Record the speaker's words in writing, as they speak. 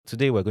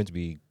today we're going to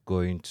be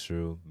going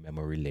through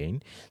memory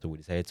lane. So we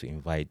decided to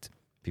invite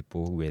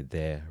people who were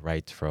there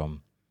right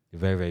from the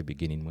very, very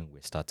beginning when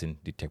we're starting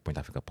the Tech Point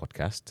Africa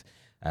podcast.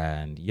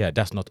 And yeah,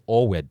 that's not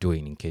all we're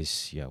doing, in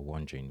case you're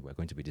wondering. We're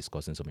going to be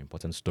discussing some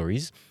important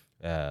stories.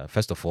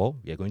 First of all,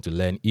 you're going to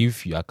learn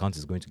if your account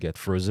is going to get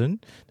frozen.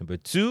 Number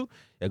two,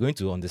 you're going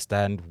to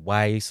understand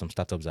why some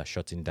startups are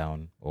shutting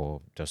down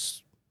or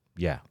just,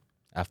 yeah,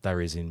 after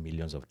raising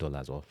millions of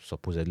dollars or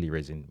supposedly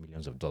raising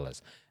millions of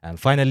dollars. And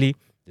finally,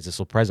 there's a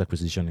surprise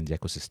acquisition in the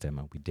ecosystem,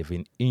 and we're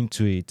diving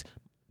into it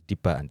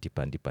deeper and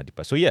deeper and deeper and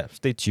deeper. So yeah,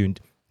 stay tuned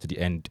to the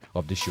end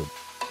of the show.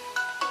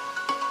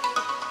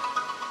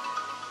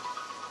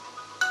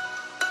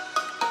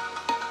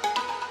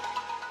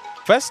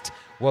 First,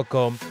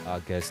 welcome our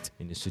guest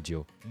in the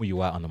studio,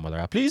 Muyiwa and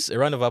Omolara. Please, a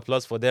round of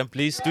applause for them,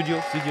 please. Studio.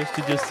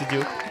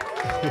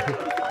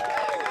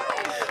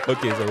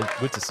 Okay, so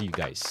good to see you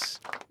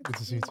guys. Good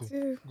to see you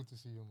too. Good to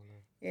see you,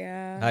 Mala.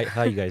 Yeah.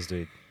 How you guys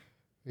doing?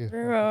 Yeah.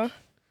 Very well.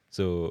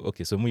 So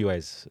Muyiwa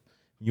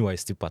is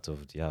still part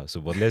of the house.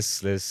 So, but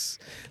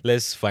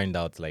let's find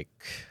out like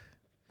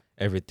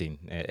everything,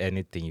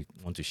 anything you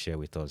want to share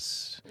with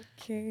us.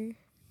 Okay.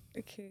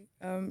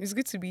 It's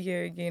good to be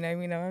here again. I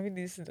mean, I'm having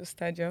this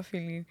nostalgia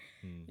feeling.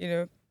 You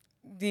know,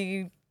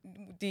 the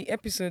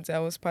episodes I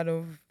was part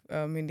of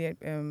in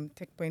the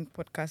Tech Point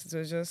podcast, it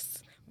was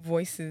just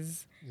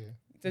voices. Yeah.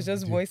 It was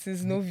just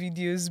voices, no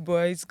videos,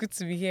 but it's good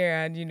to be here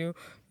and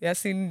you're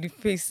seeing the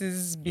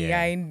faces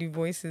behind the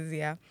voices,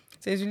 yeah.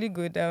 So it's really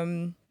good.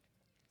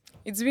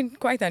 It's been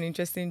quite an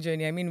interesting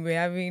journey. I mean, we're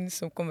having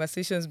some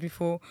conversations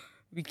before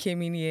we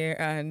came in here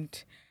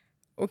and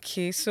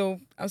okay, so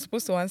I'm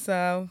supposed to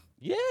answer.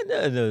 Yeah,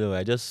 no.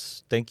 I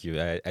just thank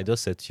you. I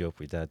just set you up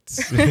with that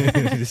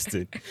this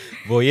thing.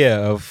 But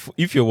yeah,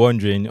 if you're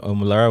wondering,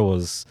 Omolara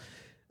was.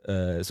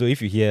 So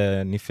if you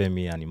hear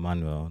Nifemi and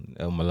Emmanuel,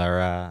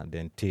 Omolara,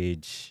 then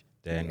Tej,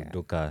 then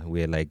Udoka,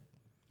 we're like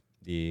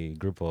the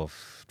group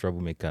of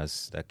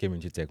troublemakers that came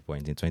into Tech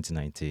Point in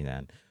 2019,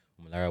 and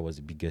Omolara was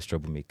the biggest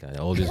troublemaker. I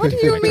always What do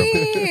you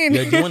mean?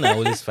 You're the one I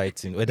always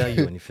fighting, whether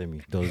you or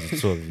Nifemi. Those the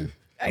two of you.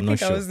 I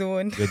think I was the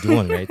one. You're the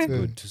one, right?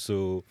 Good.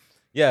 So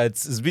yeah,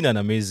 it's been an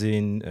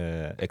amazing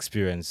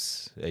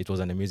experience. It was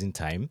an amazing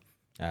time,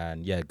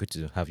 and yeah, good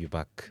to have you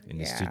back in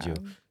the studio.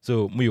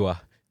 So Muyiwa,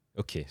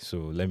 okay, so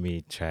let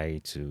me try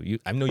to.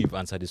 I know you've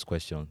answered this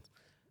question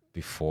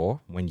before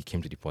when you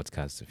came to the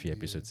podcast a few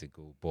episodes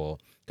ago, but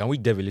can we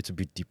delve a little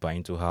bit deeper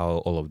into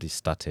how all of this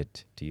started,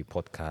 the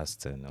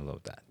podcast and all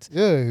of that?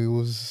 Yeah, it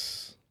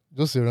was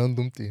just a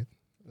random thing.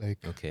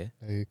 Okay.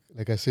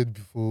 Like I said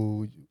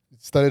before, it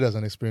started as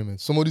an experiment.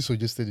 Somebody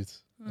suggested it.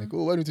 Like,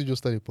 why don't you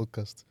just start a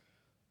podcast?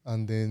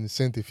 And then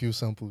sent a few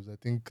samples. I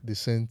think they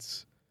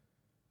sent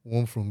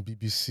one from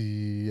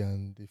BBC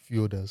and a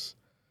few others.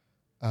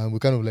 And we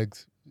kind of like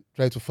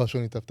tried to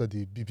fashion it after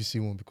the BBC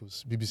one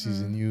because BBC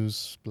is a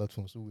news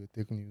platform, so we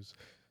take news.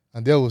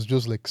 And there was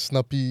just like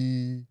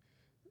snappy.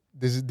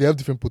 They have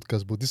different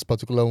podcasts, but this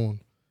particular one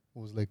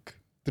was like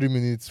 3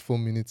 minutes, 4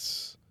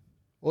 minutes,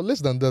 or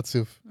less than that.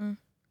 If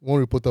one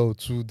reporter or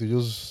two, they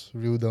just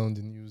reel down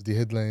the news, the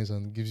headlines,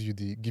 and give you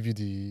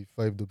the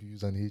 5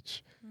 W's and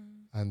H,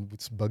 and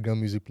with background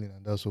music playing,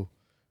 and that's all.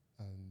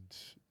 And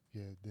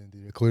yeah, then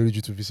they encourage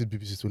you to visit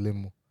BBC to learn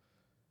more.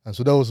 And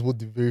so that was what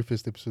the very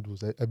first episode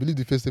was. I believe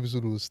the first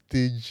episode was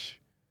Tej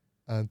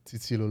and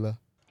Titi Lola.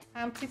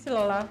 I'm Titi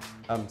Lola.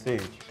 I'm Tej.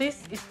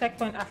 This is Tech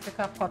Point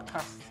Africa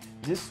podcast.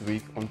 This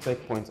week on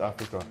Tech Point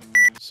Africa.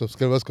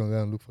 Subscribers can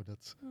go and look for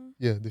that.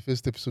 Yeah, the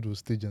first episode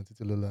was Tej and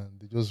Titi Lola, and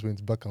they just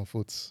went back and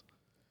forth.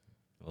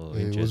 Oh,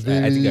 it was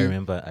interesting. I think I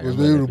remember. It was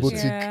very that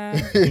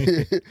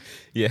episode. robotic.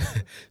 Yeah.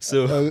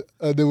 So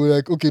and they were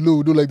like, okay, no,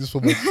 we don't like this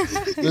format.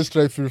 Let's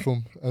try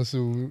freeform. And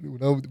so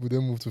we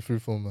then moved to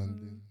freeform,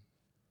 and then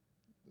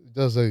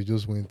that's how it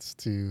just went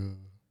to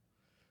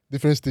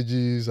different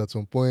stages. At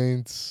some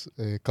point,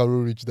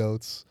 Carol reached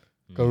out.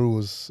 Carol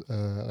was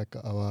like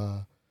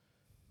our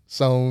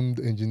sound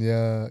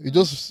engineer. He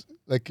just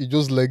liked. He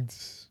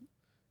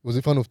was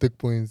a fan of Tech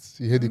Points.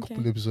 He heard a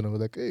couple episodes and I was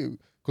like, hey,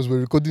 because we're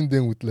recording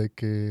them with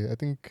like I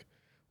think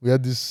we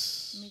had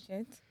this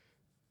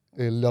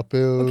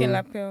lapel. Okay,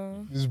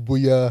 lapel. This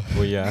Boya.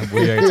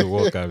 Boya to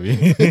work, I mean.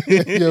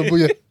 Yeah,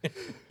 Boya.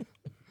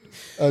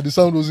 The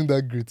sound wasn't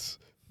that great.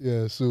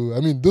 Yeah, so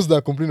I mean, those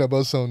that complain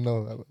about sound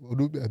now,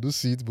 I don't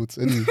see it, but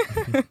anyway,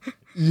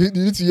 you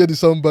need to hear the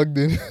sound back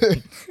then.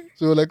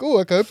 So we're like, oh,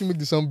 I can help you make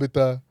the sound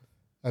better.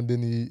 And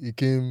then he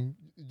came,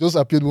 just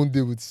appeared one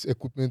day with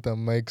equipment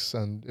and mics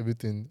and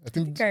everything. I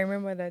think I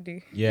remember that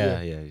day. Yeah.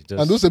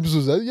 And those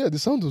episodes, the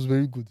sound was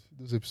very good.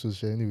 Those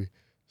episodes, anyway.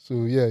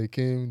 So yeah, he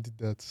came, did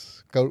that.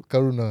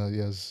 Karuna, he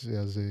has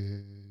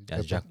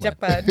a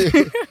Japan.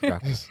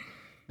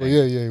 But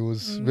yeah, it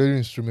was very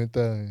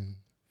instrumental. And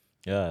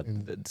yeah,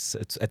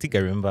 I think I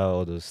remember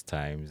all those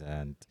times,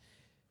 and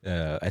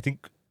I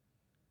think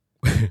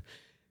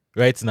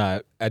right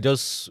now I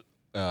just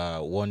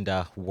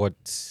wonder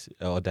what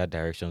other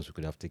directions we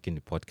could have taken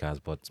the podcast,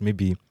 but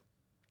maybe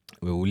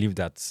we will leave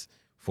that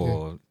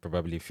for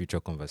probably future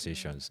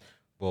conversations.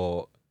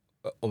 But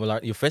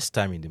Omola, your first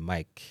time in the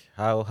mic,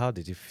 how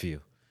did it feel?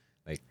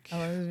 Like,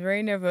 I was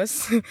very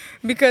nervous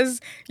because,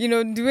 the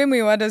way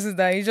Muyiwa does is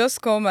that he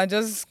just comes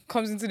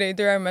into the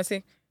editorial room and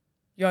say,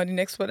 "You're on the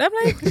next one." I'm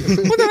like,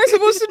 what am I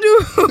supposed to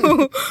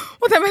do?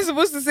 What am I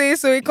supposed to say?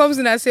 So he comes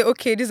in and say,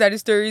 "Okay, these are the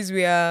stories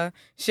we are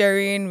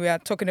sharing, we are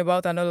talking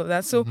about and all of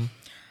that." So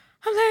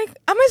I'm like,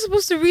 am I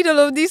supposed to read all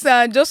of this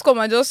and just come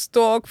and just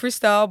talk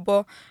freestyle?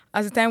 But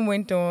as the time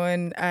went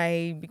on,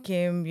 I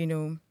became,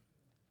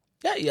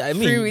 yeah, I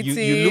free mean, with you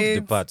looked the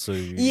it. part, so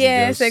you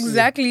Yes, just,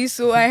 exactly.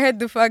 So I heard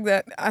the fact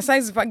that,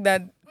 aside the fact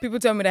that people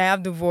tell me that I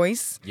have the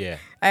voice, yeah.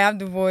 and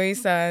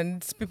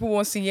people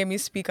want to hear me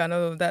speak and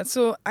all of that.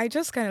 So I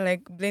just kind of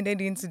like blended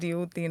into the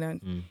whole thing,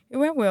 and it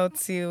went well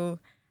till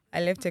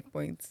I left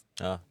Checkpoint.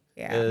 Ah,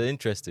 Yeah.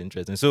 interesting.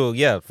 So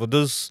yeah, for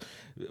those,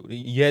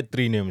 you had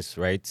 3 names,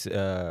 right?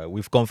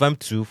 We've confirmed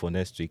 2 for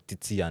next week: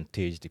 Titi and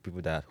Tej, the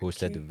people that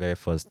hosted the very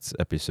first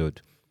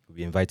episode. We'll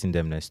be inviting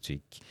them next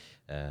week.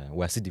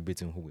 We're still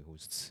debating who will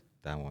host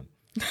that one.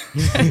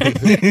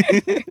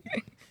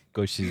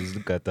 Because she's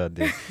look at her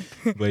there.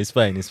 But it's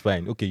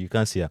fine. Okay, you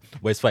can't see her,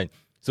 but it's fine.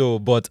 So,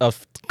 but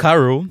of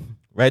Carol,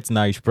 right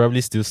now, he's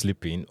probably still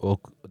sleeping, or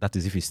that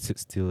is if he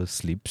still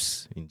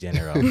sleeps in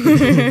general.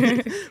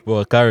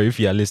 Well, Carol, if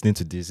you are listening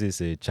to this,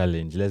 it's a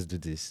challenge. Let's do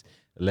this.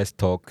 Let's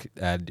talk.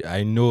 And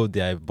I know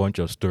there are a bunch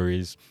of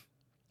stories.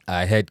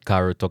 I heard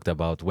Carol talked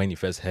about when he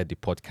first heard the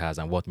podcast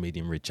and what made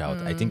him reach out.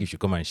 I think you should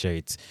come and share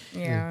it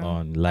Yeah.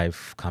 on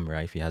live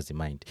camera if he has the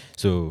mind.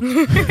 So,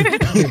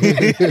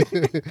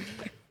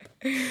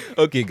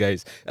 okay,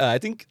 guys. I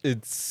think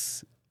at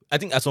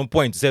some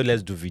point, say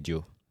let's do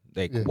video.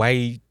 Like, Yeah.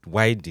 why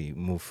the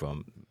move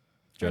from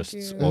just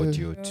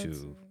audio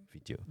to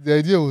video? The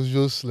idea was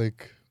just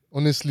like,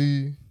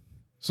 honestly,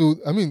 so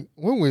I mean,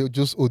 when we were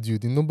just audio,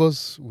 the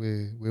numbers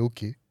were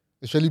okay,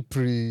 especially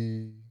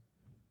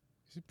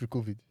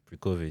pre-COVID.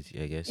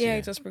 Pre-COVID, I guess. Yeah,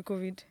 it was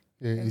pre-COVID.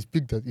 Yeah, Yeah. it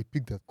peaked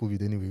at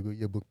COVID anyway. But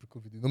yeah, but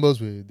pre-COVID, the numbers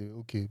they were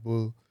okay.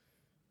 But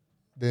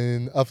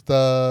then after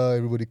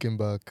everybody came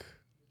back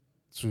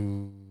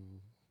to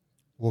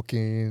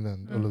working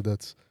and all of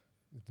that,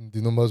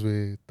 the numbers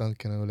were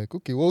tanking. And I was like,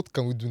 okay, what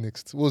can we do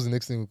next? What's the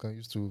next thing we can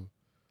use to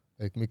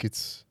like make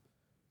it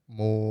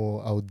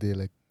more out there,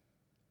 like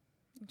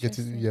get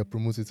it, Interesting.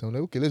 promote it? I'm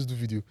like, okay, let's do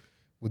video.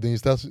 But then you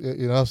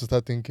have to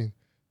start thinking,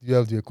 do you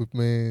have the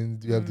equipment?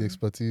 Do you have the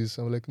expertise?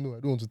 I'm like, no, I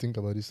don't want to think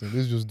about this thing.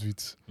 Let's just do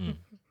it. Mm.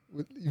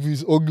 If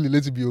it's ugly,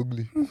 let it be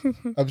ugly.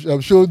 I'm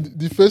sure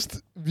the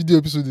first video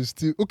episode is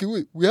still okay.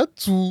 Wait, we had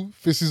 2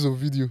 phases of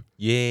video.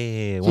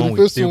 Yeah, So one the with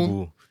first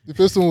table. The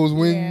first one was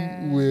when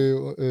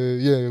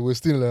Yeah. we're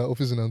still in our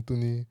office in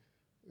Anthony.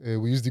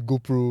 We used the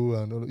GoPro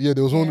and all. Yeah,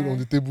 there was one Yeah. on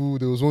the table.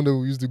 There was one that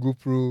we used the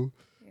GoPro.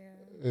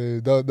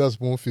 That's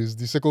one phase.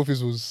 The second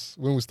phase was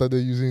when we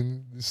started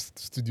using this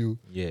studio.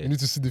 Yeah. You need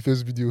to see the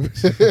first video.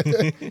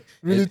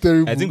 Really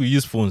terrible. I think we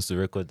use phones to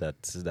record that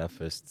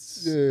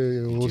first. Yeah,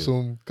 video. or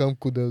some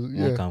camcorders. One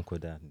Yeah,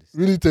 camcorder.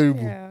 really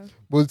terrible. Yeah.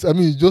 But I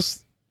mean,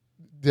 just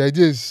the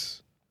idea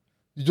is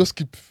you just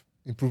keep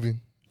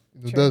improving.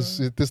 True. That's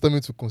a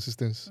testament to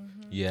consistency.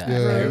 Yeah,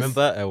 Yeah. I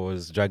remember I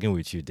was dragging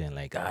with you then,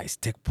 like, it's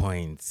Tech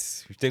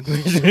Points. Yeah,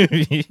 I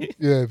mean,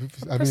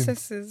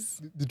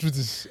 Processes. the truth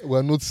is,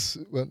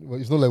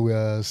 it's not like we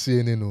are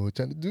CNN or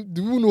channel.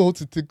 Do you know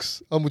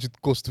how much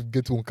it costs to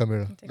get one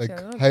camera, It takes like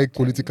a lot, high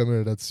quality actually.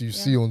 camera that you Yeah.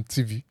 see on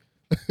TV?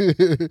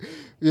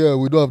 Yeah,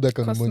 we don't have that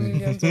kind Cost of money.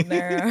 millions of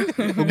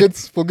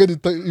naira.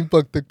 Forget the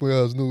impact Tech Point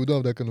has. No, we don't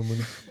have that kind of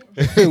money.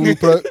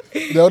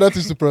 There are other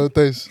things to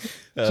prioritize.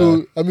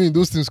 So I mean,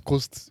 those things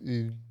cost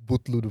a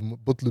boatload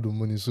of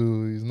money. So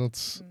it's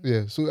not.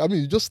 Yeah. So I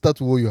mean, you just start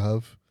with what you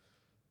have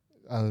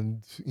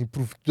and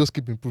improve. Just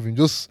keep improving.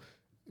 Just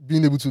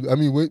being able to. I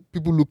mean, when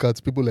people look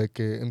at people like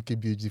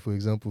MKBHD, for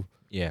example,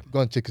 Yeah,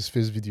 go and check his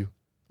first video.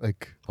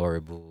 Like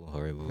horrible.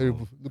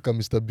 terrible. Look at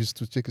Mr. Beast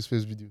to check his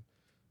first video.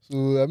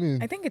 So I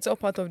mean, I think it's all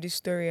part of the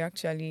story,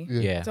 actually.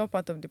 yeah. Yeah. It's all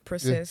part of the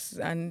process,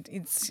 and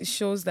it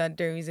shows that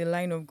there is a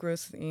line of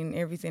growth in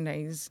everything that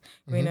is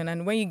going on.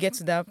 And when you get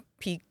to that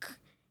peak,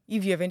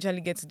 if you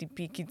eventually get to the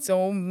peak, it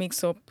all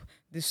makes up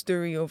the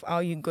story of how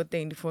you got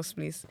there in the first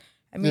place.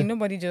 I mean, Yeah.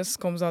 nobody just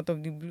comes out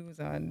of the blues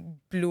and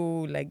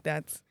blow like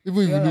that.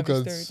 Even if We you all look have a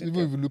at, story to even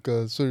tell. if you look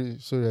at,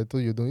 sorry, I thought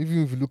you're done.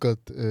 Even if you look at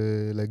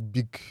like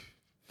big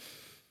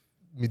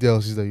media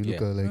houses that you look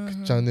Yeah. at,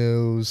 like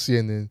channels,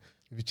 CNN,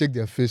 if you check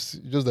their face,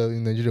 just that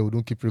in Nigeria we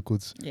don't keep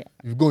records. Yeah.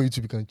 If you go on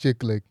YouTube, you can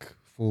check like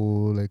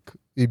for like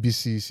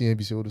ABC,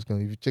 CNBC, all those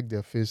kind. If you check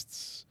their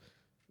first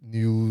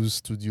news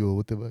studio or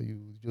whatever, you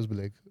just be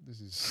like,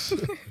 this is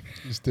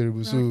it's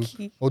terrible. So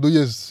Lucky. although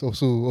yes,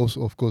 also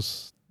of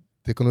course,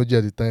 technology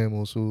at the time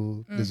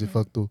also there's a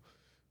factor.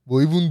 But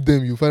even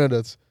them, you find out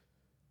that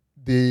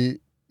they,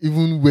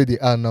 even where they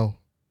are now,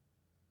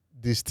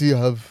 they still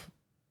have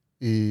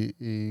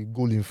a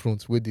goal in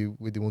front where they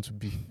want to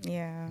be.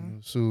 Yeah,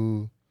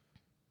 So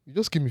you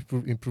just keep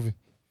improving.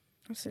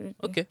 absolutely.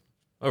 Okay.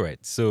 All right.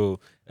 So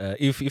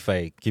if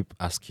I keep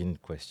asking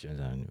questions,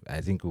 and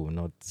I think we will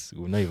not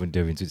even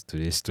delve into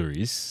today's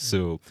stories.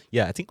 So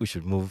yeah, I think we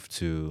should move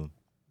to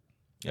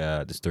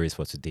the stories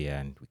for today,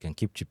 and we can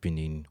keep chipping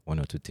in one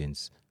or two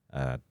things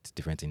at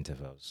different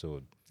intervals.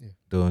 So Yeah.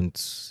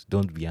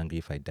 don't be angry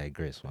if I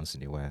digress once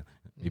in a while.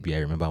 Maybe I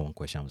remember one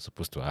question I was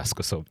supposed to ask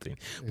or something.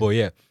 Yeah. But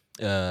yeah,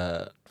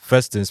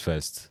 first things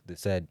first. The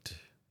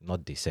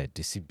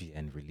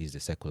CBN released a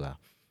circular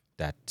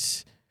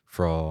that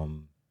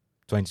from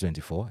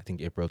 2024, I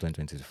think April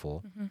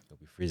 2024, they'll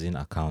be freezing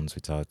accounts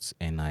without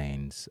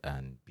NINs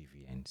and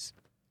BVNs.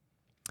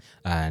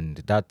 And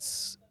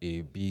that's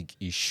a big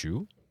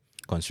issue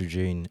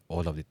considering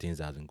all of the things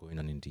that have been going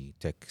on in the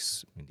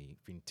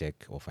fintech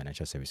or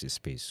financial services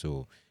space.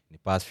 So in the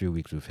past few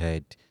weeks, we've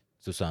heard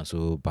so and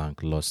so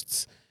bank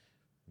lost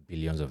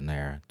billions of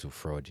naira to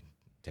fraud in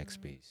tech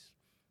space.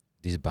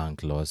 This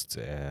bank blocked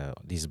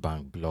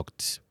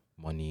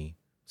money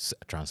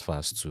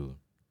transfers to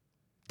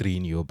 3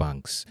 new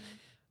banks.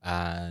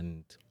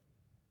 And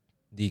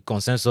the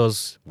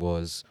consensus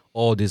was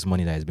all this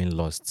money that has been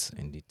lost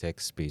in the tech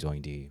space or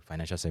in the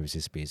financial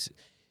services space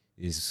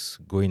is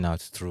going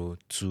out through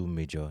 2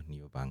 major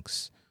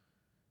neobanks,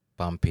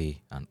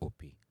 PalmPay and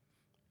OP.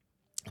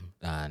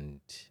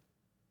 And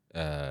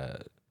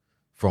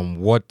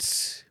from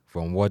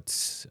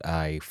what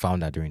I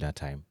found out during that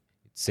time,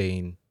 it's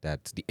saying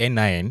that the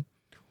NIN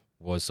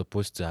was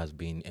supposed to have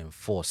been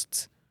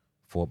enforced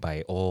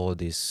by all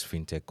these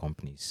fintech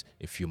companies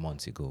a few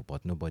months ago,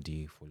 but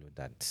nobody followed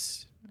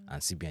that,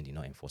 and CBN did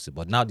not enforce it.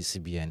 But now the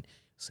CBN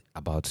is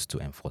about to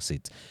enforce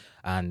it,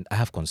 and I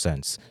have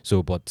concerns.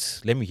 So,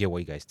 but let me hear what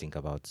you guys think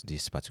about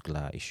this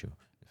particular issue in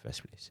the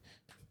first place.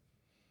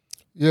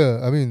 Yeah,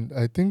 I mean,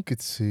 I think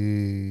it's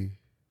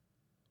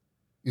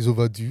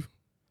overdue.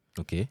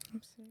 Okay.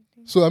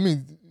 Absolutely. So I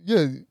mean,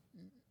 yeah,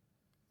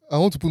 I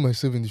want to put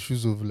myself in the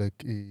shoes of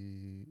like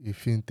a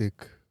fintech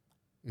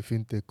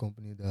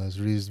company that has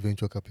raised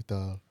venture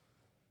capital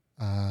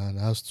and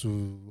has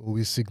to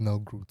always signal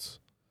growth,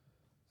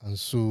 and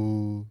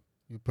so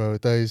you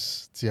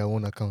prioritize tier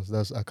 1 accounts.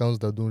 That's accounts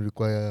that don't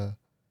require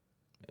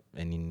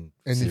Any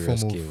form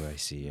serious of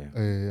KYC,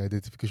 yeah.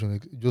 identification,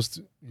 like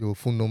just your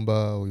phone number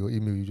or your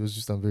email. You just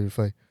use and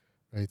verify,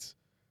 right?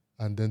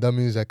 And then that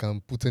means I can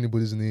put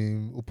anybody's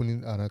name,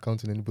 opening an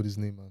account in anybody's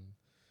name, and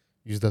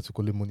use that to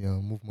collect money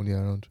and move money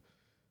around.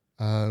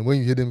 And when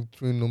you hear them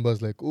throwing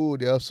numbers like, oh,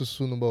 they have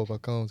so number of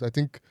accounts, I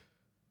think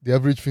the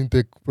average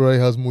fintech probably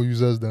has more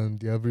users than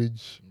the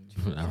average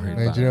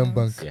Nigerian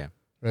bank, Yeah.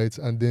 right?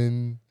 And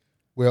then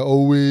we're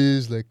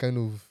always like kind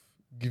of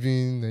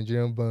giving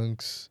Nigerian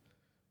banks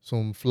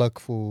some flack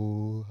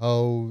for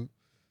how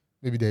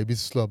maybe they're a bit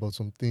slow about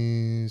some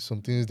things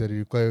that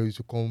require you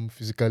to come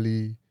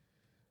physically.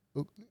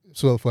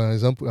 So for an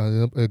example,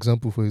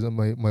 for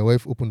example, my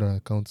wife opened an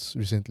account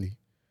recently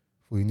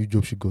for a new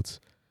job she got,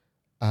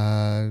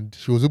 and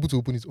she was able to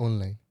open it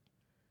online,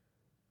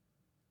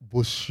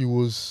 but she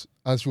was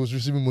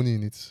receiving money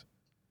in it,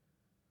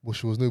 but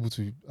she was not able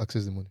to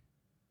access the money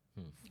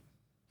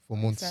for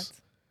months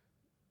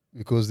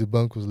because the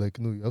bank was like,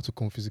 no, you have to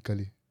come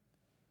physically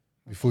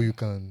before you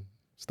can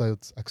start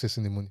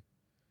accessing the money.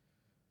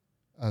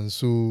 And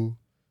so,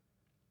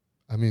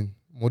 I mean,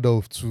 mother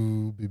of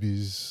 2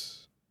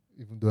 babies,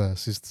 even though I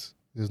assist,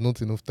 there's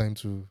not enough time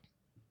to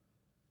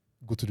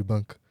go to the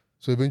bank.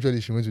 So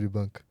eventually she went to the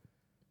bank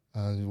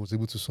and was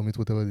able to submit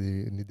whatever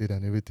they needed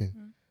and everything.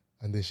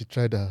 And then she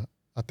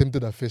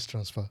attempted her first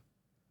transfer,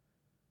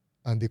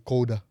 and they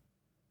called her.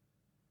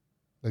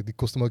 Like the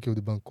customer care of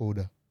the bank called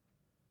her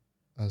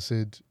and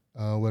said,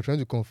 we're trying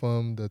to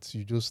confirm that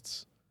you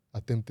just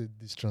attempted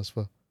this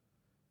transfer.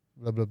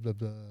 Blah, blah, blah,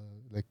 blah.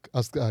 Like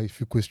asked her a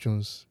few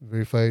questions,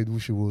 verified who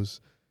she was.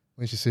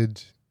 When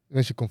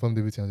she confirmed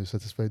everything and they were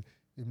satisfied,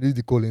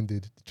 immediately the call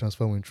ended, the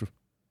transfer went through.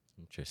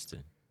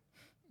 Interesting.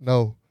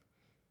 Now,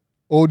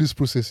 all these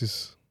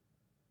processes,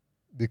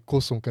 they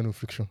cause some kind of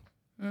friction.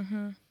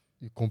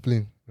 You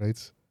complain,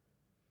 right?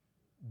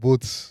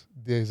 But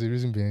there is a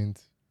reason behind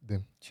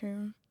them.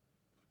 True.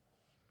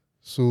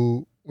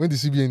 So when the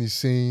CBN is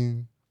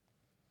saying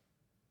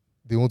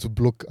they want to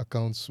block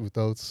accounts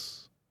without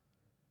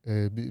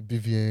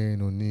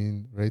BVN or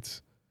NIN,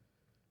 right?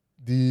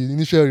 The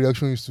initial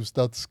reaction is to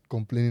start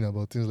complaining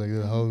about things like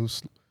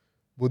that.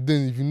 But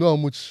then if you know how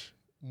much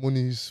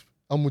money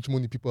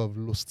people have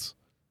lost,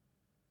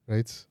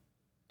 right,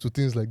 to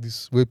things like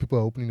this, where people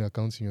are opening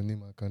accounts in your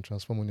name and can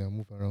transfer money and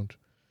move around,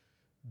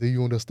 then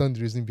you understand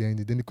the reason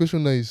behind it. Then the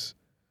question now is,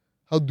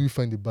 how do we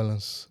find the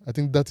balance? I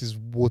think that is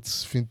what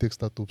fintech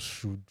startups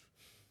should.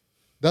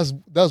 That's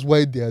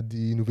why they are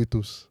the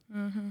innovators.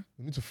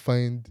 We need to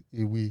find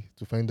a way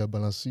to find that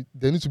balance.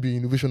 There needs to be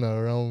innovation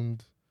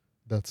around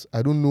that.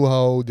 I don't know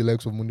how the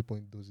likes of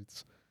MoneyPoint does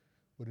it,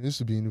 but there needs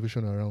to be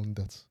innovation around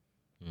that.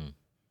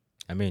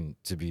 I mean,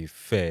 to be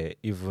fair,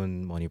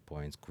 even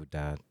MoneyPoint,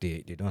 Kuda,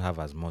 they don't have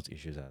as much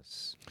issues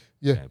as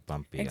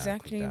PalmPay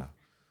Exactly. and Kuda,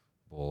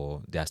 but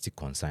there are still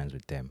concerns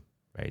with them,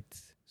 right?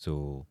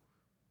 So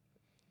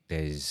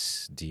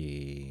there's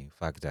the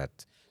fact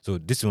that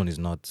this one is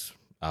not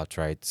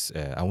outright.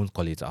 I won't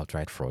call it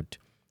outright fraud,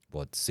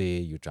 but say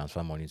you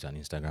transfer money to an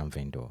Instagram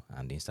vendor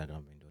and the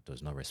Instagram vendor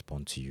does not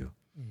respond to you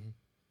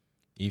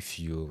if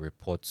you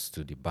report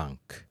to the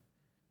bank,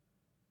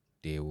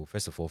 they will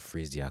first of all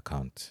freeze the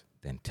account,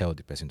 then tell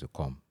the person to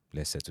come.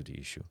 Let's settle the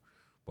issue.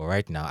 But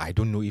right now, I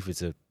don't know if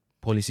it's a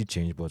policy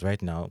change, but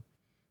right now,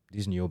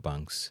 these new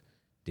banks,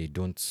 they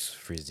don't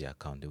freeze the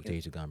account. They will tell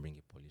you to go and bring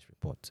a police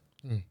report.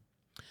 Mm.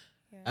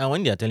 And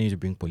when they are telling you to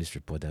bring police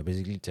report, they're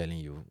basically telling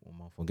you,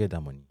 forget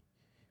that money.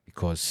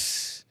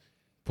 Because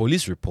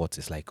police report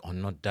is like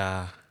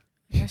another...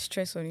 That's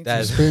stress on it.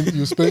 That's-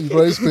 You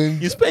probably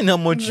spend You spend how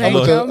much Like, you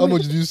want. how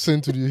much do you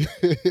send to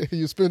the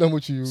you spend how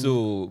much you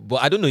So,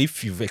 but I don't know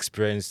if you've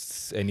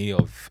experienced any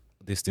of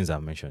these things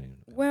I'm mentioning.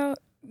 Well,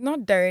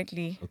 not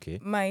directly. Okay.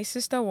 My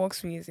sister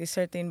works with a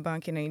certain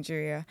bank in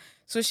Nigeria,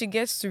 so she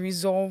gets to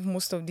resolve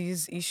most of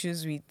these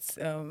issues with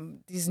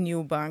these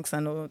new banks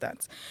and all of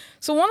that.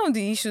 So one of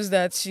the issues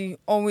that she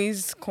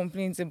always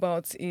complains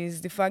about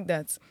is the fact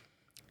that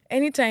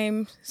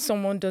anytime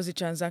someone does a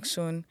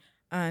transaction,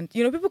 and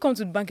people come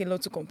to the bank a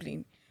lot to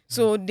complain.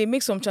 So they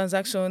make some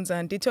transactions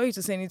and they tell you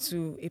to send it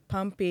to a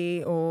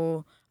PalmPay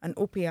or an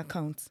OPay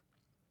account.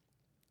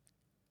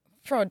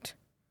 Fraud,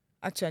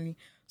 actually.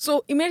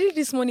 So immediately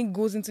this money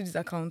goes into this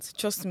account.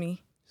 Trust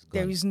me,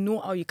 there is no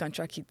how you can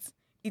track it.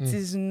 It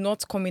is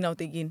not coming out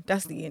again.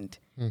 That's the end.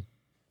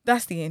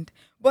 That's the end.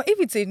 But if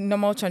it's a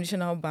normal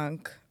traditional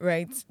bank,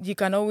 right, you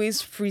can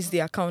always freeze the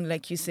account,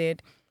 like you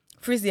said.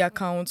 Freeze the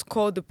account,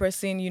 call the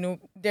person,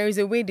 there is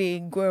a way they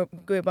go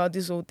about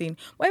this whole thing.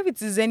 But if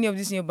it is any of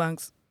these new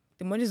banks,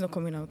 the money is not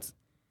coming out.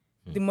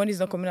 The money is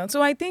not coming out.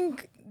 So I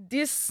think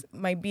this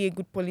might be a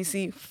good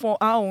policy for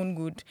our own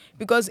good,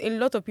 because a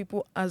lot of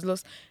people has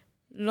lost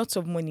lots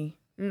of money.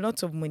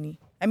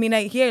 I mean,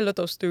 I hear a lot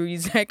of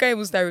stories. I can't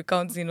even start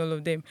recounting all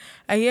of them.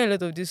 I hear a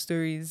lot of these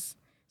stories.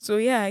 So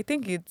yeah, I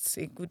think it's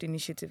a good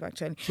initiative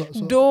actually. So-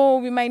 Though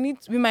we might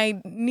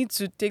need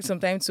to take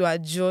some time to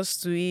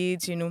adjust to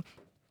it,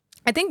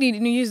 I think the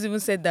news even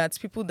said that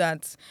people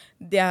that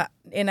their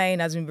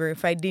NIN has been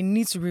verified, they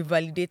need to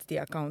revalidate the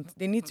account.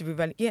 They need to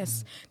revalidate.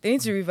 Yes, they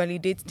need to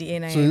revalidate the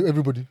NIN. So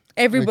everybody,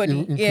 Everybody,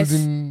 like, yes.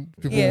 including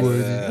people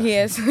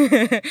Yes. who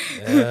already.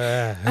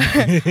 Yes.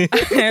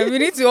 Yeah. We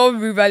need to all I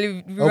hope we don't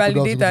have to revalidate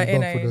go to the our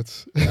bank for NIN.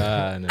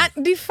 that. No.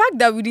 And the fact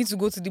that we need to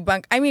go to the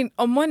bank, I mean,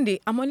 on Monday,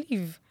 I'm on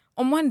leave.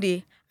 On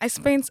Monday, I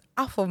spent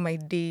half of my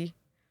day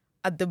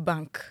at the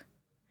bank.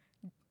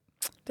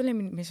 Don't let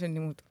me mention the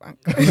name of the bank.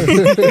 I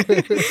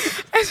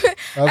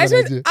have I an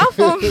spent idea. half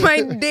of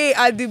my day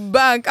at the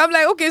bank. I'm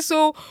like, okay,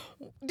 so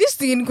this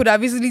thing could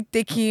have easily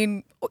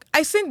taken.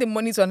 I sent the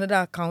money to another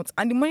account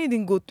and the money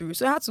didn't go through.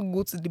 So I had to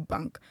go to the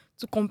bank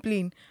to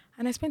complain.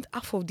 And I spent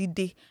half of the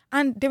day.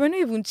 And there were not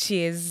even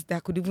chairs that I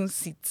could even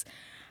sit.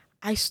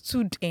 I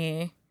stood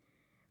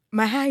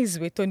my eyes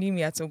were turning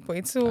me at some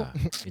point. So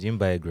You didn't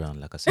buy a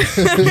ground, like I said.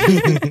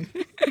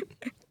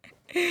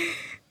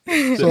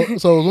 So I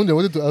was wondering, I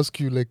wanted to ask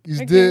you, like,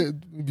 is Okay. there,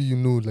 maybe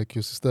like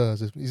your sister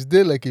has, is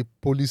there like a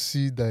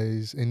policy that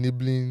is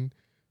enabling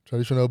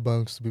traditional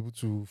banks to be able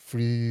to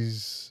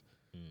freeze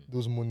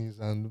those monies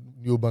and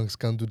new banks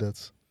can't do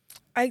that?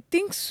 I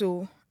think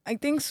so. I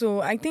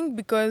think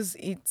because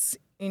it's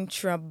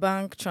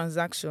intra-bank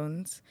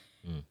transactions,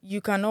 you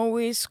can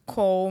always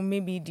call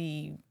maybe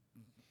the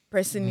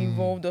person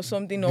involved or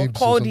something, or Nibs or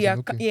call the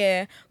something,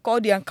 okay.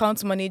 call the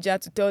account manager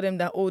to tell them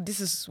that, oh,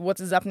 this is what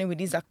is happening with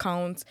this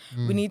account.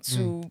 We need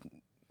to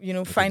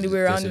find a way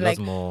around. There's Like,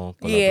 a lot more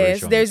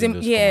yes, collaboration there's between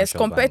those yes commercial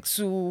compared banks.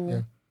 to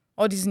Yeah.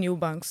 all these new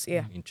banks.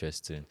 Yeah.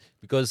 Interesting.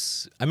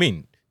 Because, I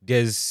mean,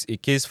 there's a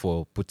case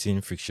for putting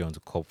friction to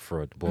curb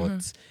fraud,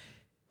 but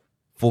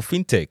for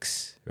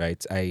fintechs,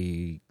 right,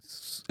 I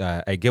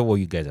get what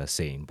you guys are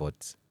saying,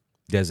 but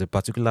there's a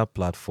particular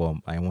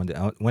platform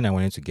when I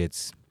wanted to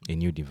get a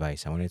new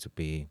device, I wanted to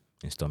pay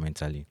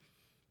instrumentally.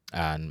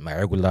 And my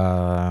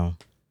regular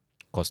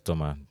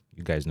customer,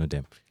 you guys know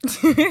them,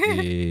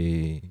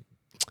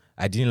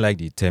 I didn't like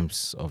the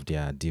terms of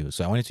their deal,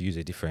 so I wanted to use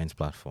a different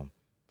platform.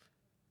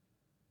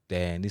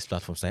 Then this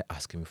platform started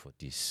asking me for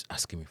this,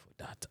 asking me for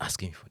that,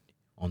 asking me for this.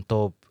 On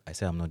top, I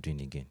said I'm not doing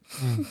it again.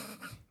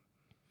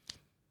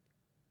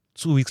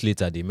 2 weeks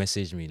later, they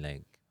messaged me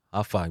like,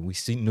 how far? We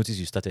noticed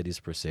you started this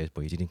process,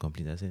 but you didn't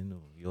complete. I said,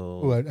 no,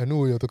 Oh, I know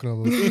what you're talking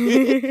about.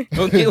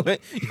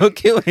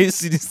 okay when you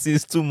see this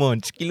is too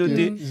much. Kilo Yeah,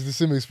 day. it's the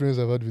same experience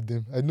I've had with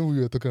them. I know what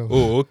you're talking about.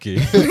 Oh, okay.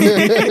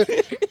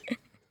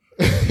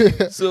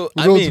 So,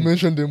 We I don't want to mean,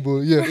 mention them, but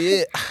yeah.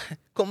 yeah,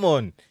 come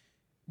on.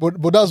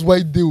 But that's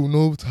why they will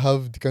not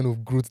have the kind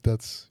of growth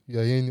that you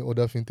are hearing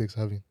other fintechs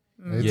having.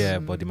 Right? Yeah,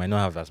 but they might not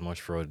have as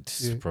much fraud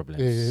Yeah,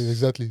 problems. yeah,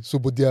 exactly. So,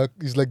 but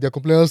it's like their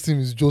compliance team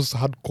is just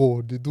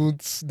hardcore.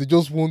 They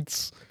just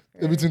want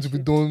everything to be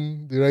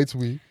done the right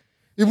way,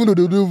 even though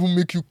they don't even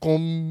make you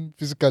come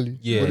physically.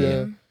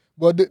 Yeah,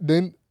 But, yeah.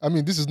 then I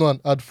mean, this is not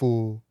an ad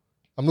for.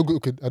 I'm not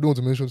okay. I don't want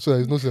to mention. So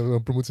it's not that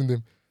I'm promoting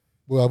them,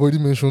 but I've already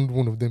mentioned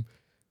one of them.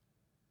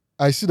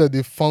 I see that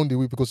they found a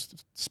way, because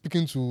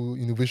speaking to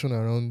innovation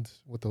around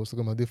what I was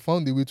talking about, they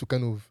found a way to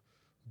kind of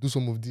do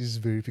some of these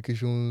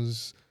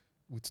verifications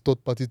with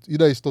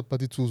either it's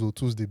third-party tools or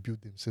tools they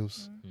build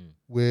themselves,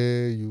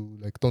 where you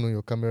like turn on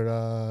your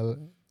camera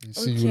They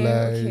see you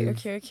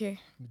live. Okay.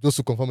 Just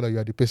to confirm that you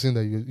are the person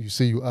that you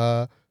say you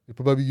are. They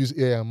probably use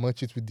AI and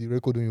match it with the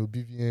record on your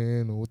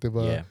BVN or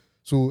whatever. Yeah.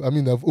 So, I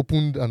mean, I've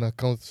opened an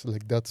account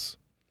like that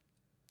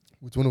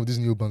with one of these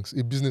neobanks,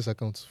 a business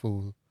account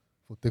for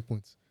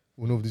TechPoint,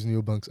 one of these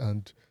neobanks,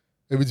 and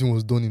everything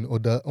was done in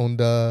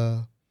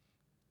under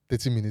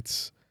 30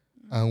 minutes.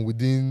 And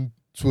within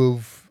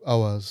 12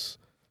 hours,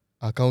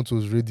 account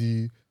was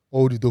ready,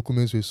 all the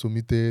documents were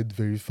submitted,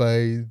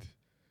 verified,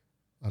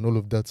 and all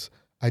of that.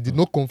 I did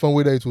not confirm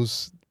whether it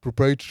was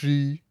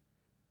proprietary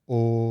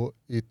or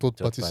a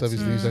third-party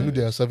service they use. I know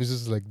there are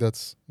services like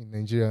that in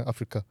Nigeria and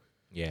Africa.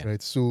 Yeah.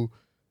 Right. So,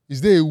 is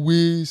there a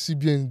way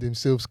CBN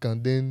themselves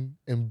can then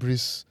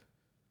embrace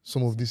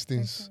some of these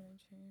things?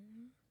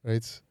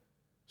 Right.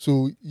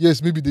 So,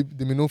 yes, maybe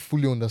they may not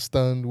fully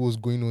understand what's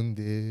going on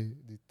there,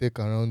 the tech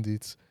around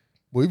it.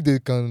 But if they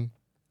can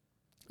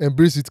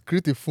embrace it,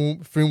 create a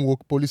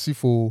framework policy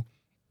for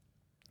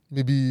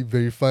maybe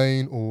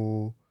verifying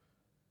or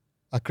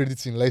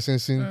accrediting,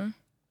 licensing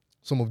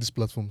some of these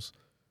platforms,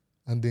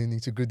 and then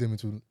integrate them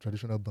into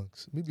traditional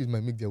banks, maybe it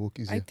might make their work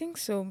easier. I think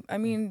so. I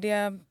mean,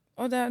 there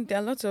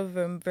are lots of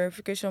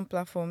verification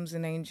platforms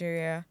in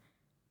Nigeria,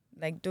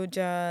 like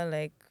Doja,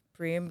 like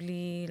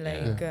Preambly,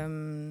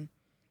 like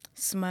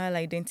Smile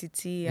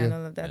Identity, and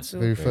all of that. Yes, So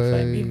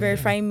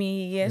Verify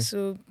me. Yeah.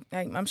 So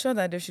I'm sure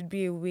that there should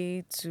be a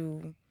way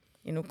to,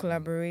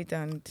 collaborate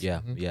and.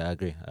 Yeah, I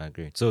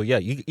agree. So yeah,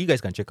 you guys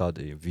can check out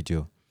the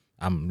video.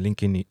 I'm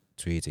linking it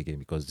to it again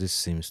because this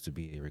seems to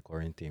be a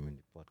recurring theme in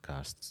the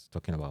podcast,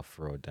 talking about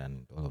fraud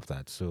and all of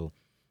that. So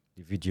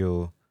the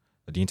video,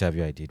 the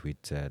interview I did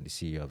with the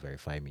CEO of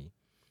Verify Me,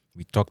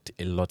 we talked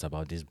a lot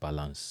about this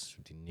balance,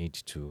 the need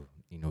to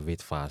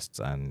innovate fast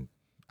and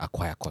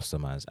acquire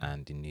customers,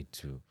 and the need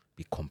to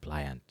be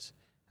compliant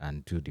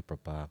and do the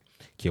proper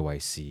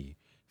KYC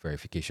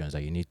verifications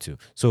that you need to.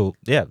 So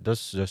yeah,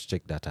 just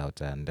check that out.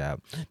 And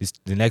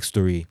the next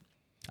story,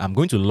 I'm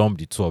going to lump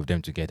the two of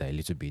them together a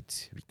little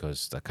bit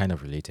because they're kind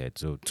of related.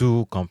 So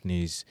two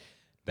companies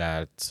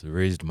that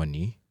raised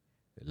money,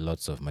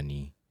 lots of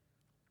money.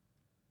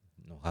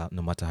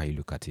 No matter how you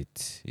look at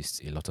it,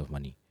 it's a lot of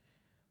money.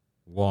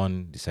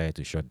 One decided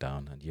to shut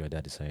down, and the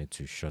other decided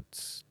to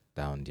shut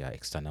down their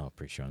external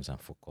operations and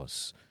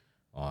focus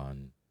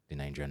on the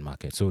Nigerian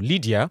market. So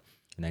Lydia,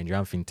 a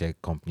Nigerian fintech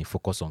company,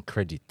 focused on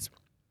credit.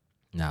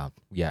 Now,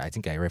 I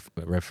think I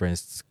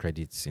referenced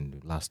credits in the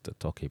last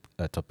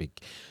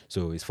topic.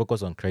 So it's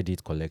focused on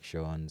credit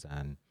collections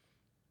and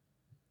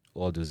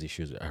all those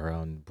issues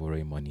around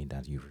borrowing money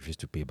that you refuse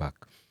to pay back.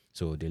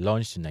 So they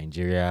launched in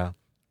Nigeria,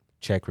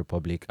 Czech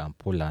Republic, and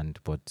Poland,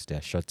 but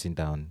they're shutting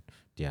down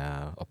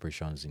their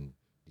operations in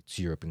the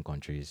two European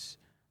countries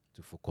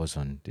to focus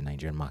on the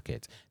Nigerian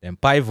market. Then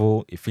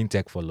Pivo, a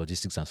fintech for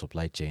logistics and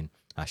supply chain,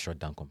 has shut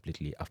down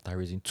completely after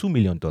raising $2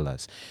 million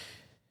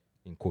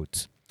in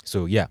quotes.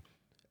 So yeah,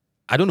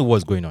 I don't know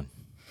what's going on.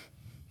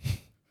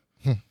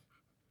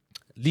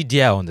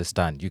 Lydia, I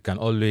understand. You can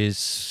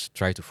always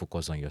try to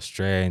focus on your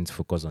strengths,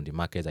 focus on the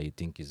market that you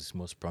think is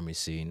most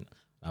promising.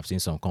 I've seen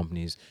some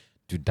companies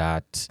do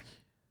that.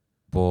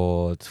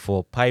 But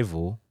for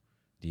Pivo,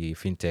 the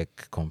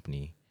fintech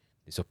company,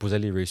 they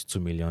supposedly raised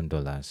 $2 million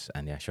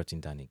and they are shutting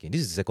down again.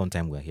 This is the second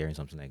time we're hearing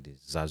something like this.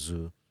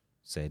 Zazu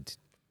said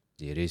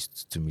they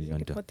raised $2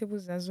 million. Portable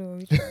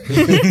Zazu.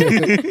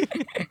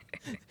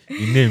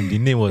 The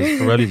name was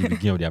probably the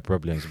beginning of their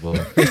problems, but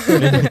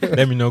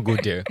let me not go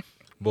there.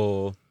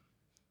 But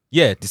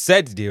yeah, they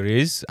said they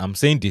raised. I'm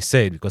saying they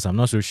said because I'm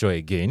not so sure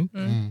again.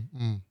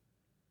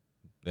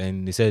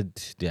 Then they said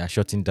they are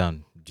shutting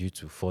down due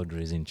to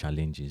fundraising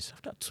challenges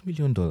after $2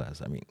 million.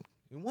 I mean,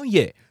 in 1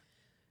 year.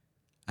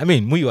 I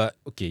mean, Muyiwa,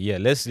 okay, yeah,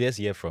 let's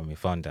hear from a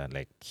founder.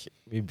 Like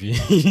maybe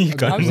you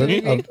can.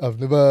 I've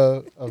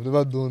never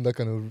done that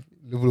kind of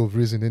level of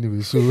raising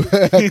anyway, so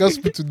I can't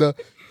speak to that.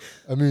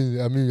 I mean,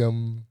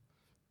 I'm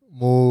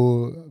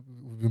more.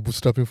 We've been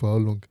bootstrapping for how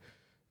long?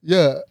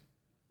 Yeah,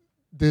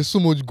 there's so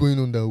much going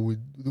on that we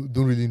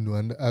don't really know,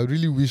 and I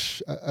really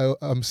wish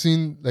I'm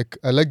seeing, like,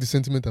 I like the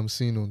sentiment I'm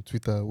seeing on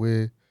Twitter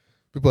where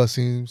people are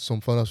saying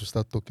some founders should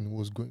start talking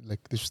what's going, like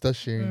they should start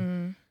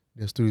sharing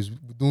their stories.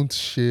 We don't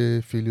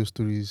share failure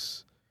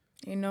stories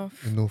enough,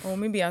 or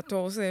maybe at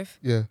all safe.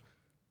 Yeah,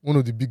 one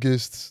of the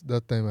biggest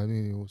that time, I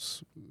mean, it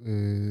was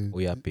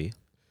Oyape.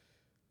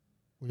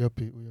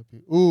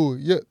 Oh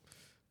yeah,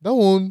 that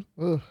one.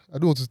 I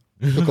don't want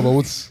to talk about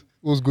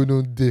what's going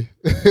on there.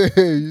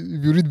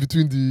 If you read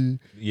between the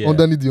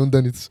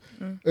underneath.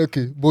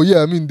 Okay, but yeah,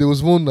 I mean, there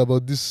was one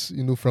about this,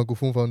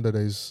 francophone founder that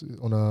is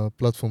on a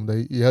platform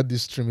that he had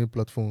this streaming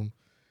platform,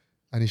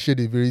 and he shared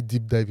a very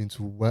deep dive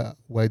into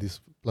why this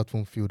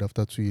platform failed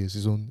after 2 years.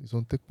 It's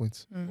on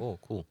TechPoint. Oh,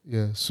 cool.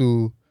 Yeah,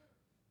 so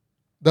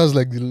that's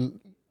like the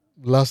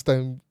last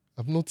time.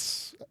 I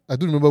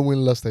don't remember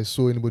when last I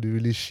saw anybody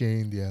really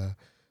sharing their.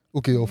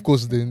 Okay, of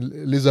course, then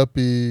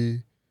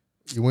Laserpay,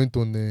 he went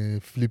on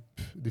the Flip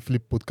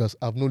podcast.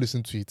 I've not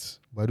listened to it,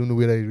 but I don't know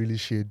whether he really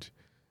shared,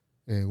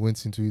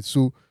 went into it.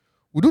 So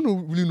we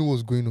don't really know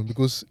what's going on,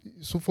 because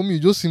so for me,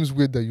 it just seems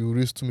weird that you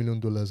raise $2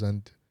 million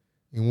and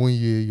in 1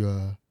 year you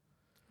are.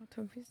 Out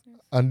of business.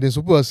 And then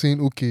some people are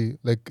saying, okay,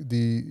 like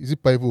is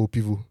it Pivo or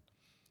Pivo?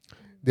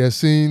 They are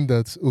saying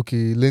that,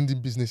 okay,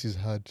 lending business is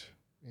hard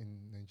in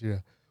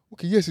Nigeria.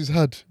 Okay, yes, it's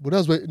hard, but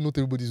that's why not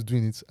everybody is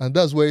doing it. And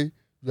that's why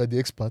you are the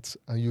experts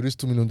and you raise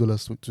 $2 million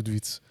to do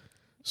it.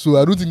 So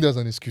I don't think that's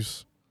an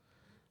excuse.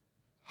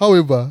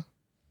 However,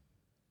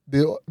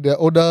 there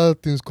are other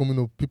things coming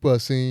up. People are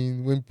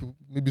saying,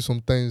 maybe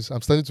sometimes,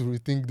 I'm starting to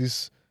rethink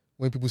this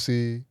when people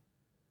say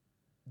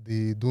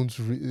they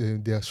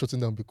they are shutting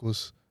down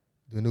because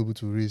they're not able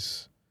to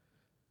raise.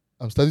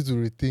 I'm starting to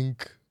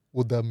rethink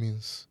what that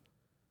means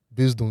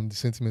based on the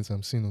sentiments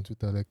I'm seeing on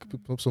Twitter. Like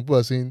some people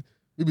are saying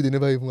maybe they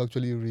never even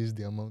actually raised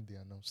the amount they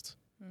announced.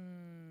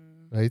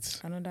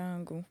 Right? Another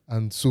angle.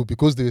 And so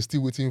because they were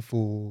still waiting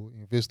for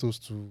investors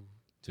to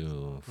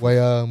To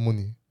wire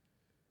money.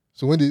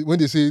 So when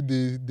they say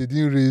they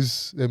didn't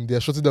raise, they are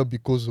shutting down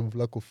because of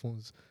lack of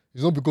funds.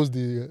 It's not because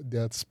they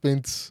had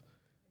spent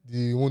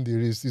the one they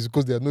raised. It's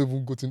because they had not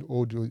even gotten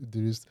all they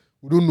raised.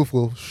 We don't know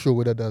for sure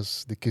whether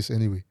that's the case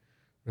anyway,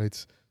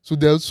 right? So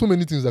there are so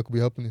many things that could be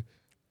happening.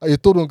 A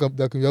third one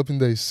that can be happening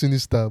that is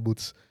sinister,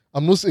 but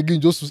I'm not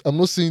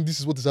saying this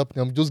is what is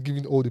happening. I'm just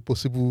giving all the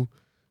possible.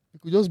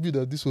 It could just be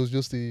that this was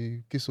just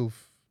a case of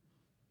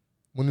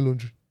money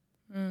laundering,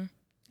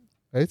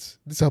 right?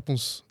 This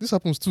happens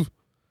too.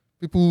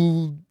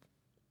 People,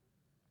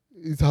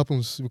 it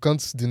happens. You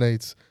can't deny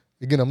it.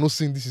 Again, I'm not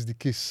saying this is the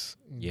case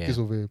in the case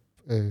of a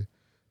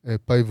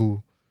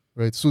Pivo,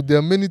 right? So there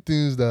are many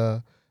things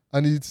that,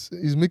 and it's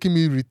making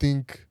me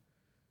rethink.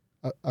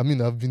 I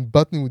mean, I've been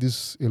battling with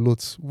this a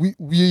lot. We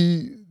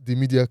the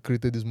media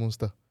created this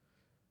monster.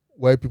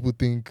 Why people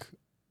think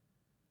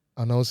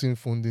announcing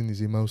funding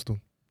is a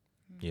milestone.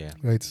 Yeah.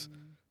 Right?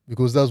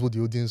 Because that's what the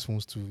audience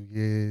wants to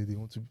hear. They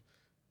want to,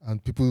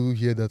 and people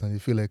hear that and they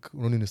feel like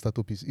running a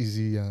startup is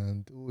easy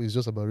and it's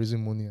just about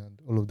raising money and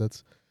all of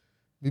that.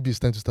 Maybe it's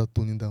time to start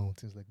toning down on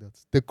things like that.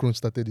 TechCrunch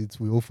started it.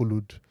 We all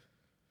followed.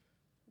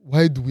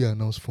 Why do we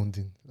announce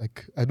funding?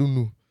 Like, I don't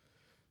know.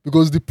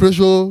 Because the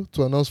pressure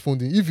to announce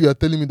funding, if you are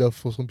telling me that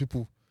for some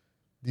people,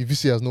 the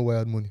VC has not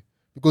wired money.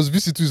 Because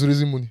VC2 is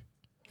raising money.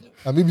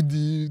 And maybe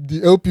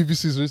the LP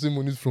VC is raising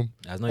money from.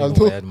 Has not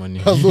even wired money.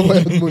 Has not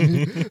wired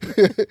money.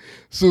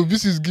 So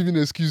VC is giving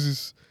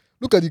excuses.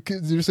 Look at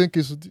the recent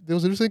case. There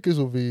was a recent case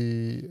of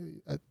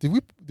did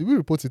we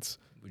report it?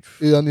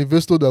 An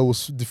investor that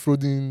was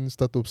defrauding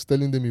startups,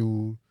 telling them he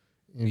will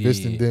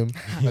invest in them,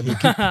 and they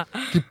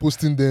keep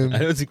posting them. I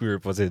don't think we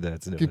reported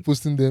that. Keep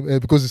posting them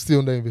because it's still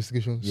under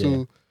investigation. Yeah.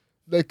 So,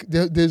 like,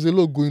 there's a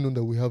lot going on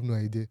that we have no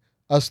idea.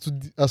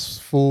 As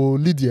for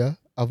Lydia,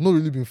 I've not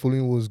really been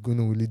following what's going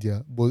on with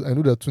Lydia, but I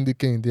know that Tunde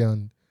Kehinde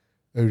and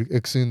Eric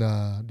Exen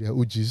are their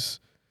OGs,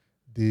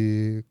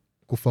 the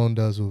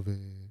co-founders of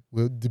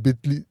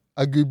debatably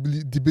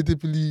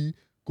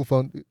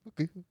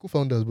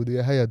co-founders, but they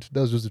are hired.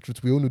 That's just the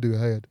truth. We all know they were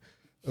hired.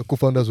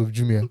 Co-founders of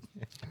Jumia.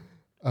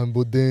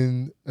 But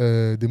then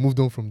they moved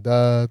on from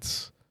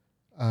that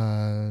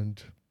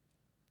and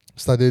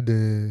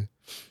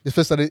they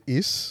first started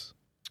Ace.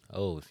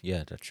 Oh,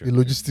 yeah, that's true. A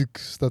logistic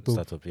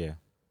startup. Yeah.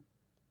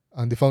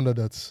 And they found out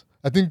that,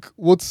 I think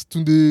what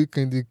Tunde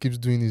Kehinde keeps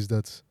doing is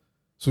that,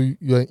 so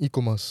you are in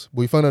e-commerce,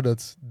 but you find out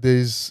that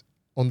there's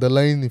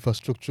underlying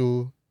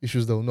infrastructure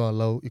issues that will not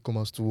allow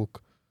e-commerce to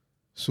work.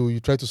 So you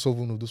try to solve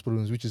one of those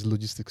problems, which is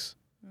logistics.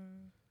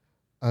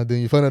 And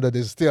then you find out that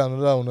there's still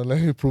another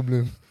underlying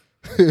problem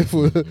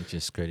which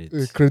is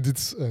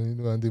credits,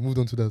 and they moved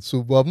on to that.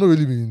 So, but I've not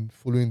really been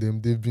following them.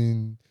 They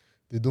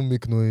don't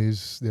make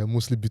noise. They are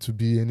mostly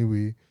B2B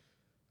anyway.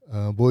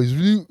 But it's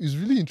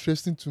really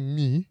interesting to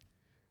me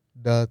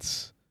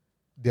that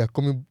they are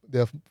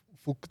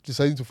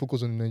deciding to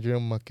focus on the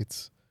Nigerian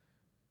market,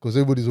 because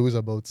everybody's always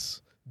about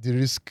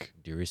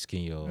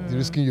de-risking your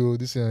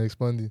this and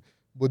expanding.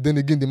 But then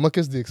again, the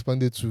markets they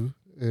expanded to,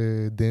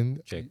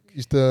 then Check.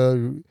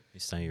 Eastern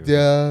Europe.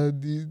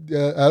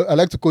 I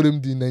like to call them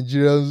the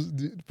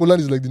Nigerians.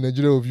 Poland is like the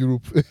Nigeria of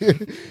Europe.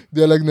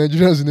 They are like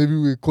Nigerians in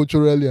every way,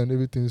 culturally and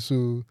everything.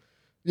 So,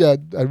 yeah,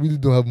 I really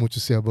don't have much to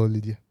say about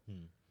Lydia.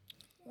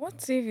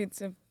 What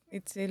if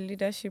it's a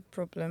leadership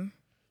problem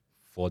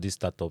for these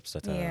startups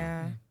that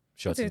are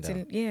shutting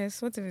down?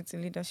 What if it's a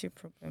leadership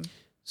problem?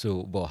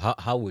 So, but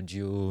how would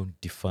you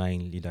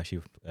define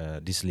leadership?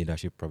 This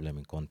leadership problem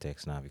in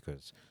context now,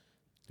 because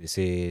they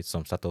say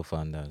some startup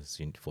founders,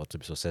 for to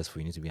be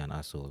successful, you need to be an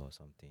asshole or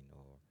something,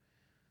 or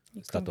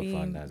It startup could be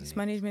founders.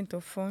 mismanagement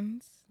of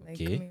funds, like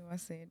Miwa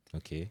said.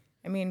 Okay.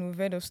 I mean, we've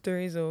heard of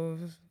stories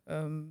of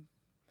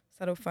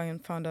startup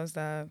founders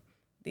that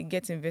they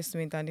get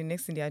investment and the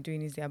next thing they are doing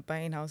is they are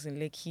buying house in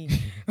Lekki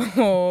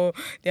or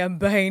they are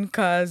buying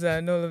cars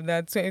and all of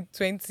that.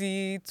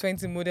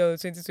 2020 model,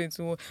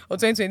 2021 or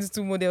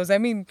 2022 models. I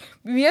mean,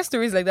 we hear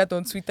stories like that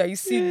on Twitter. You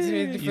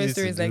see different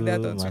stories like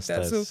that on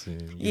Twitter. So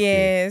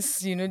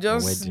yes,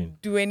 just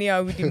do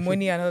anyhow with the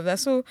money and all of that.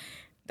 So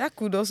that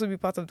could also be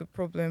part of the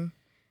problem.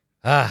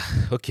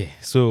 Okay.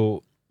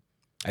 So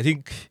I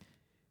think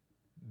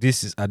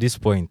this is at this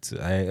point,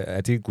 I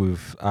think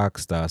we've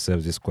asked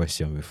ourselves this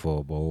question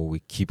before, but we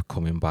keep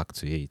coming back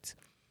to it.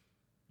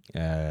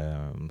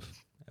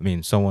 I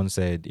mean, someone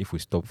said if we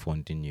stop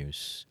funding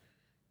news,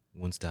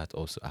 won't that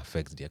also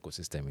affect the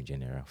ecosystem in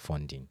general?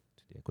 Funding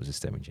to the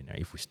ecosystem in general.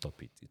 If we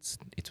stop it,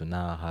 it will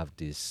now have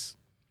this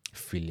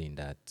feeling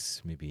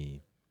that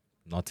maybe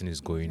nothing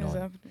is going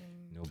on.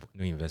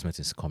 No investment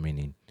is coming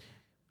in.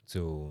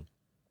 So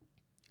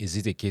is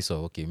it a case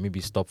of okay,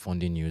 maybe stop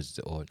funding news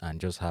and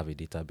just have a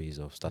database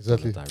of startups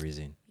Exactly. that are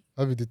raising?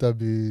 Have a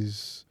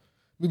database,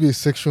 maybe a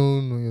section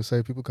on your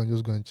site. People can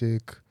just go and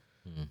check.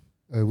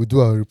 We do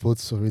our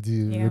reports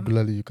already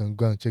regularly. You can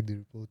go and check the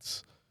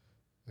reports,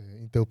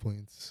 intel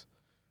points.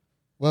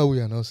 Why are we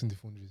announcing the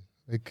fundraising?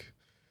 Like,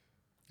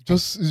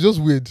 it's just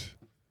weird.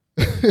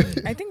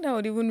 I think that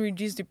would even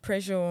reduce the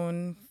pressure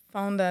on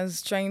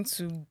founders trying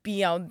to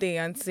be out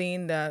there and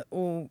saying that,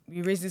 oh,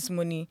 we raise this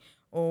money,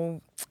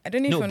 or I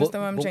don't know if you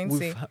understand what I'm trying to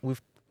say.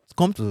 We've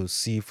come to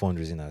see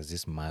fundraising as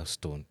this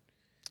milestone.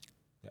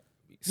 Yeah.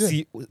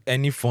 See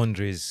any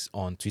fundraise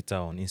on Twitter,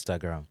 on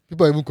Instagram.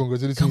 People are even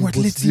congratulating you. But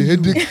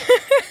Congratulating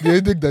the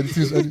headache that it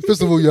is. And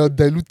first of all, you are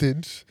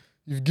diluted.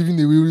 You've given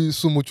away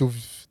so much of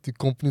the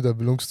company that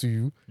belongs to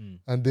you,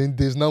 and then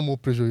there's now more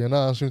pressure. You're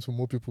now answering to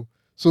more people.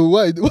 So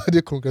why are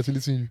they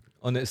congratulating you?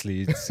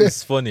 Honestly,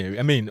 it's funny.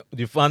 I mean,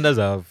 the founders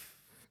have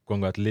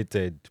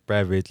congratulated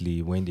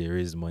privately when they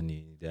raise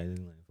money. They're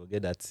like,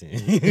 forget that thing.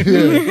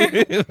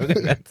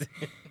 Forget that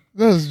thing.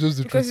 That's just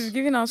the Because truth. it's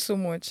giving out so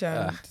much.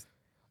 And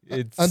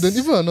And then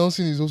even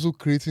announcing is also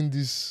creating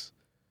this,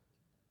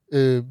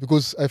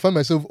 because I find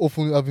myself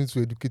often having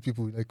to educate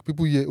people. Like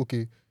people here,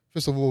 okay,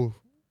 first of all,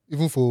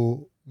 even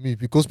for me,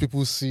 because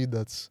people see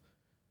that,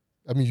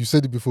 I mean, you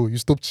said it before, you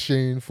stopped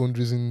sharing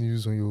fundraising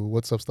news on your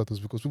WhatsApp status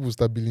because people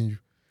start billing you.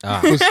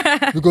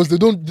 Because they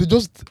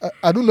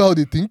I don't know how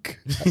they think,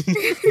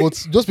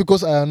 but just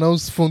because I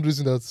announced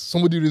fundraising that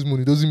somebody raised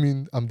money doesn't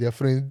mean I'm their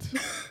friend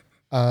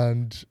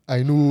and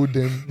I know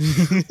them.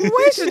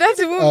 why should that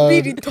even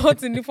be the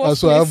thought in the first And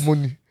so place? I have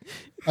money.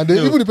 And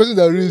then even the person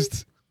that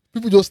raised,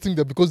 people just think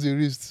that because they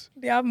raised,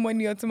 They have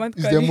money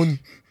automatically. it's their money.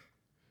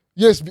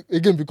 Yes,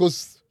 again,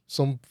 because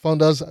some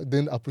founders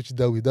then approach it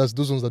that way. That's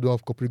those ones that don't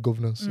have corporate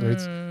governance,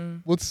 right?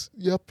 But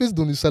you're paid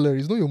on the salary.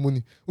 It's not your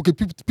money. Okay,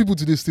 people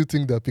today still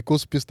think that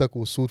because Paystack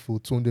was sold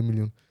for 200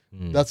 million,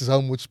 that is how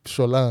much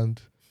Shola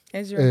and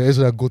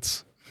Ezra got.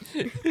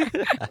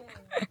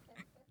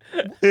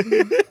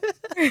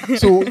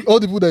 So all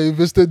the people that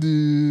invested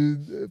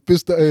the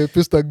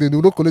Paystack, then they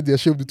will not collect their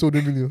share of the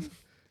 200 million.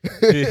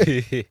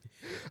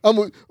 How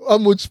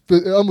much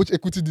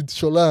equity did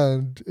Shola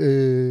and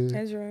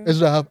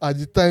Ezra have at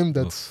the time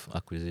that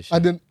acquisition?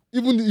 And then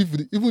even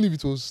if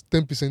it was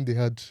 10% they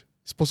had,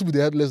 it's possible they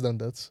had less than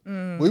that.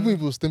 But even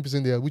if it was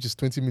 10% they had, which is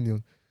 20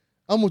 million,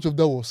 how much of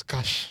that was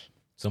cash?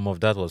 Some of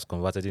that was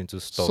converted into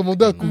stock. Some of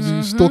that could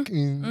be stock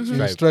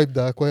in Stripe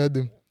that acquired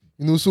them.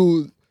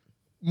 So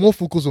more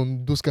focus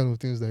on those kind of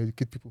things that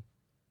educate people.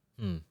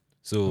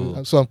 So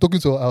I'm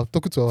talking to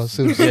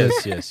ourselves.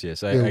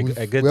 Yes. I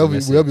get the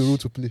message. We have a role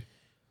to play.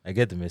 I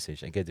get the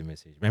message.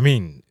 I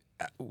mean,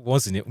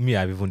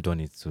 I've even done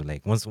it. So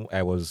like once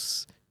I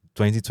was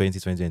 2020,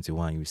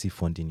 2021, you see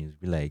funding news,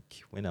 be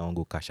like, when I want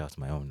to go cash out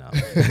my own now.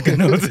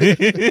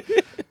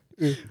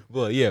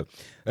 But yeah,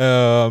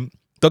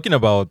 talking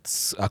about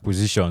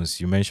acquisitions,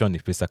 you mentioned the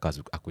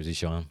Paystack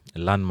acquisition, a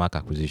landmark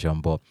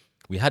acquisition, but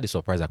we had a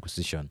surprise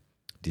acquisition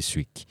this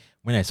week.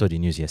 When I saw the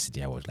news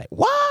yesterday, I was like,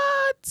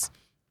 what?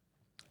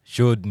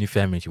 Showed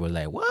Nifemi, she was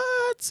like,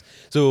 what?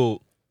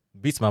 So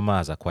Bitmama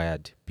has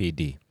acquired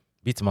Payday.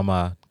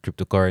 Bitmama,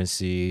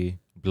 cryptocurrency,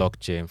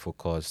 blockchain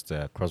focused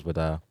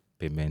cross-border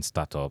payment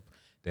startup.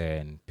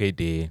 Then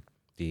Payday,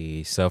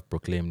 the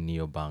self-proclaimed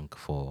neobank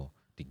for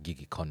the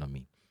gig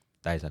economy.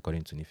 That is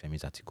according to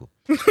Nifemi's article.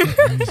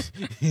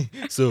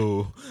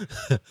 So,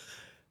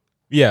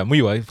 yeah,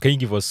 Muyiwa, can you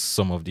give us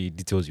some of the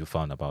details you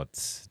found about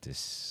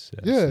this?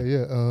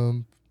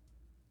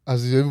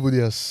 As everybody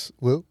has,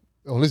 well,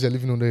 unless you're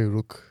living under a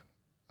rock,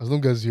 as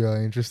long as you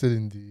are interested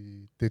in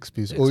the tech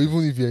space, or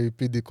even if you're a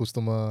Payday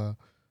customer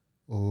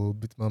or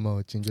Bitmama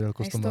or Changera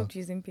customer. I stopped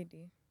using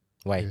Payday.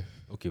 Why? Yeah.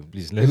 Okay,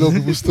 please. A lot of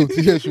people stopped.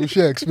 Yeah, she'll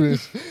share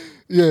experience.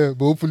 Yeah,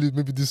 but hopefully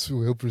maybe this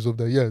will help resolve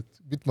that. Yeah,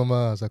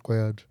 Bitmama has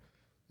acquired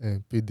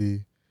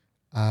Payday,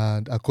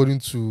 and according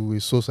to a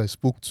source I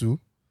spoke to,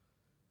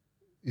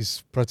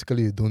 it's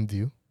practically a done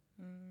deal,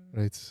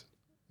 right?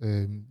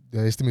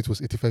 Their estimate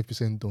was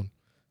 85% done,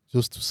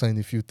 just to sign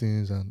a few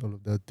things and all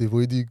of that. They've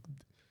already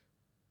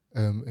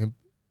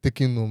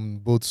taken on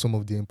board some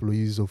of the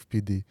employees of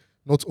Payday,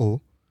 not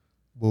all,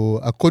 but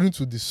according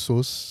to the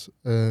source,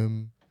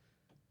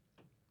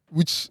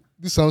 which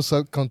this sounds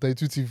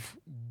counterintuitive,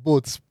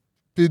 but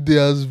Payday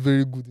has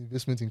very good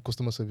investment in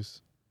customer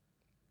service.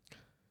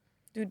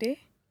 Do they?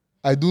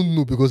 I don't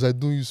know because I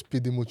don't use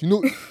Payday much.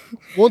 I'm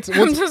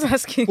just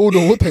asking. Hold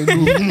on,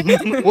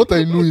 what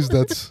I know is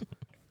that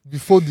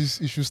before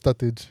this issue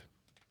started,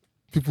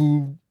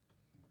 people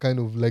kind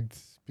of liked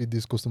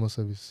Payday's customer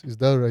service. Is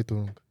that right or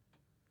wrong?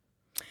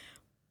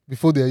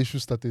 Before their issue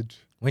started.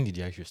 When did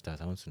the issue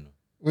start? I want to know.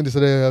 When they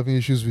started having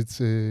issues with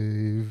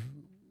the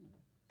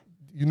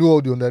you know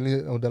all the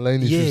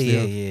underlying Yeah, issues they yeah,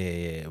 have.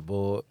 yeah.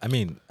 But I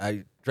mean,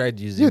 I tried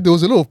using Yeah, there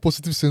was a lot of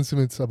positive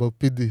sentiments about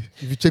Payday.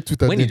 If you check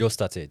Twitter when then, it just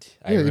started.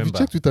 I yeah, if you remember.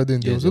 check Twitter then,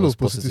 there Yeah, was a lot of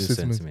positive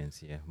sentiments.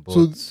 sentiments. Yeah, but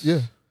So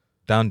yeah,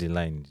 down the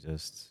line,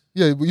 just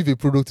yeah, if a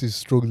product is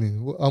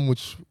struggling, how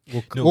much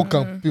work, No. what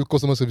can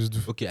customer service do?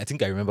 okay. I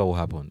think I remember what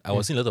happened. I was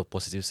Yeah. seeing a lot of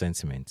positive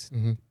sentiments.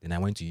 Mm-hmm. Then I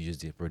went to use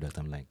the product.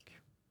 I'm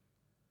like,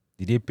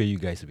 did they pay you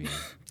guys to be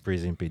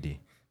praising Payday?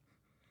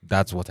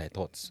 That's what I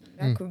thought.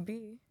 That could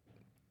be.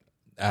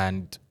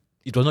 And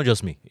it was not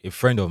just me. A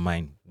friend of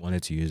mine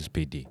wanted to use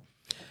Payday.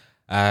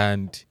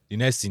 And the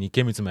next thing, he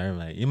came into my room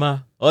like,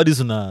 Ima, all this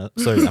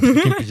sorry, I'm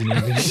speaking pidgin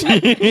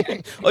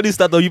English. All these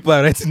startup people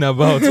are writing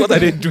about, what are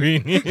they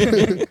doing?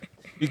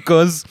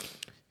 Because,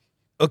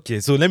 okay,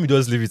 so let me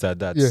just leave it at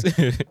that.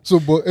 Yeah. So,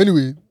 but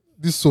anyway,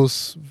 this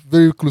source,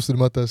 very close to the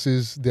matter,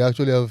 says they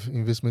actually have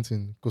investment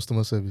in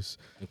customer service.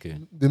 Okay.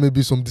 There may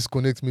be some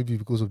disconnect, maybe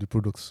because of the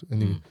products.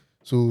 Anyway, Mm.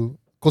 so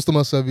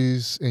customer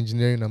service,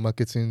 engineering, and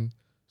marketing,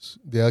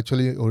 they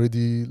actually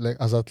already, like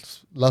as at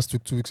last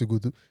week, 2 weeks ago,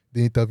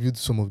 they interviewed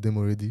some of them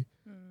already,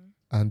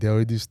 and they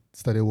already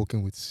started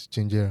working with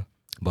Changera.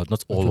 But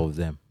not all Okay. of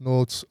them.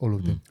 Not all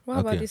of them. What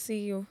about Okay. the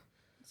CEO?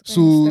 It's going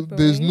So to step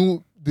there's away?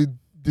 no, they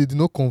did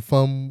not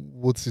confirm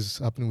what is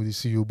happening with the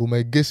CEO, but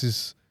my guess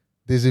is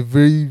there's a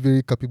very,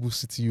 very capable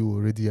CTO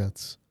already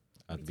at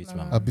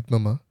Bitmama.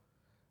 Bitmama,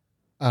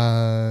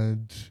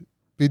 and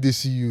Payday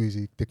CEO is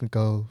a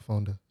technical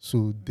founder,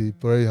 so they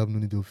probably have no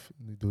need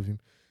of him.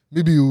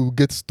 Maybe you will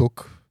get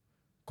stock,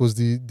 because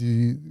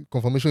the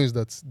confirmation is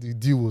that the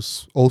deal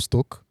was all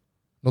stock,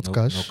 not No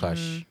cash,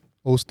 cash.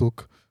 all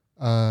stock.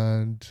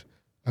 And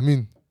I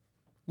mean,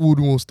 who would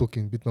want stock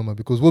in Bitmama?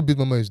 Because what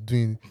Bitmama is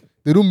doing,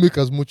 they don't make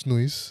as much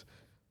noise.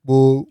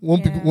 But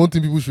one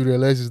thing people should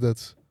realize is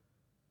that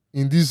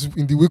in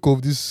the wake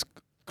of this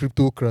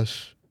crypto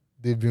crash,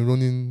 they've been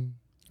running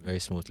Very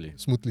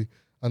smoothly.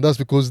 and that's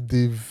because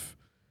they've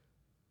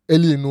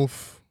early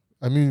enough.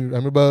 I mean, I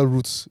remember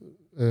Roots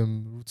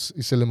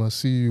Iselema,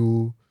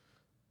 CEO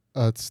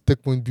at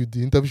TechPoint Build,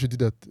 the interview she did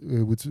that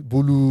with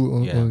Bolu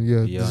on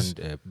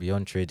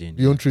Beyond trading.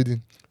 Beyond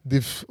Trading.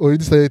 They've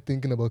already started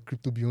thinking about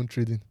crypto beyond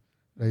trading,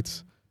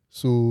 right?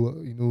 So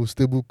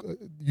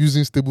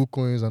using stable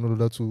coins and all of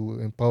that to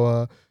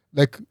empower,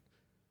 like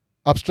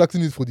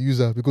abstracting it for the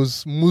user,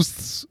 because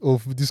most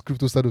of these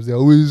crypto startups, they're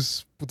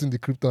always putting the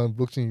crypto and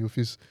blockchain in your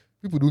face.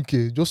 People don't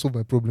care, just solve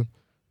my problem.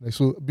 Like,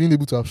 so being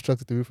able to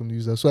abstract it away from the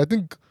user. So I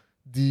think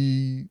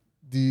the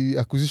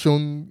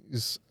acquisition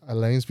is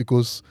alliance,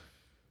 because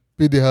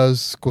Payday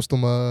has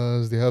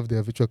customers, they have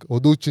their virtual,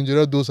 although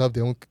Changera does have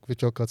their own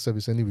virtual card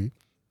service anyway.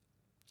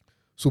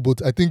 So,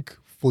 but I think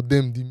for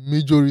them, the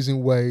major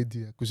reason why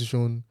the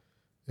acquisition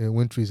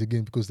went through is,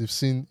 again, because they've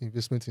seen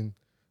investment in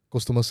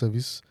customer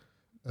service,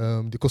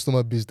 the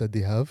customer base that they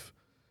have.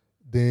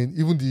 Then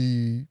even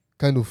the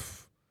kind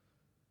of,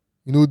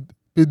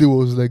 Payday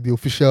was like the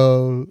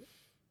official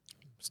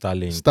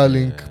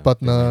Starlink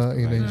partner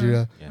in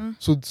Nigeria. Yeah.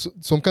 So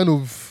some kind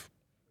of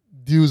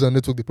deals and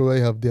network they probably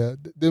have there.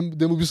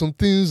 There will be some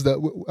things that,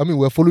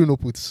 we're following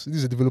up with. This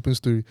is a developing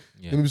story.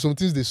 Yeah. There will be some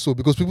things they saw,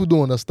 because people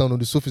don't understand on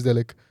the surface. They're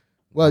like,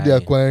 why are they Why?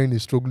 acquiring a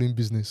struggling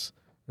business,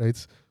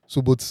 right?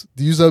 So, but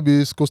the user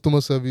base,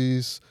 customer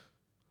service,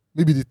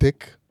 maybe the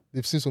tech,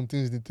 they've seen some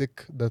things in the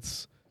tech that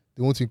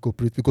they want to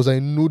incorporate, because I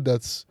know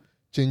that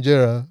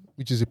Changera,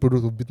 which is a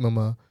product of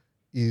Bitmama,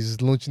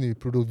 is launching a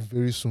product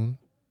very soon.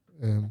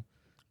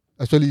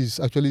 It's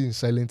actually in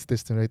silent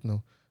testing right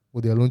now,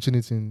 but they are launching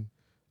it in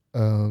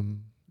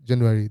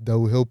January, that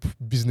will help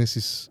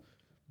businesses,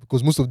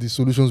 because most of the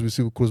solutions we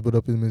see with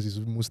cross-border payments is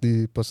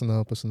mostly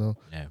personal.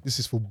 Yeah. This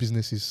is for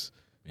businesses.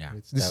 Yeah.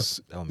 Right?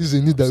 That would This is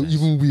make a need more that sense.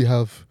 even we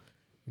have,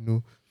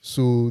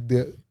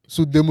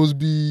 So there must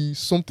be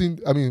something.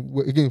 I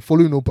mean, again,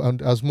 following up,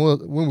 and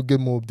when we get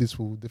more updates,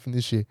 we'll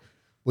definitely share.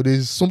 But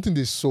there's something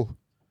they saw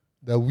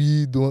that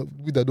we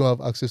that don't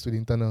have access to the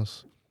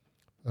internals,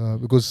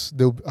 because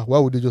why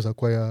would they just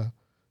acquire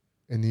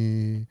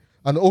any?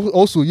 And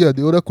also, yeah,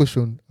 the other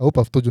question. I hope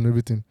I've touched on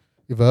everything.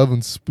 If I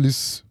haven't,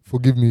 please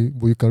forgive me.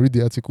 But you can read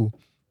the article.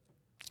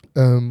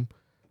 And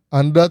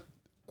that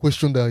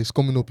question that is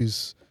coming up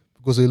is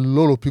because a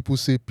lot of people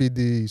say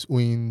Payday is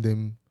owing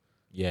them.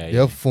 Yeah. They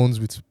have funds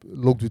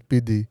locked with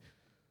Payday.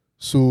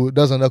 So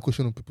that's another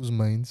question on people's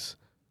minds.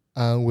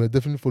 And we're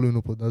definitely following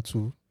up on that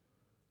too.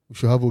 We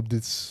should have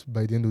updates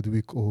by the end of the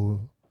week or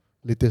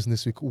latest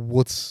next week.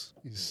 What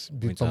is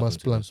Going to happen Bitmama's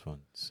to plan those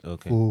funds.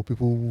 Okay. for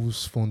people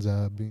whose funds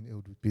are being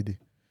held with Payday?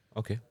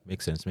 Okay.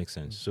 Makes sense.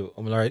 So,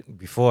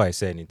 before I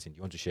say anything, do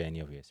you want to share any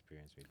of your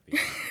experience with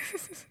Payday?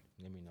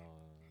 Let me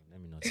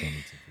not say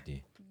anything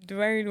today.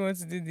 Do I really want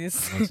to do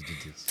this? I want to do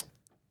this.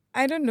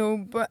 I don't know,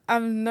 but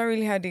I've not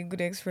really had a good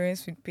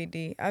experience with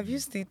Payday. I've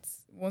used it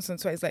once or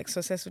twice, like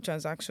successful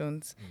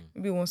transactions,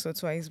 maybe once or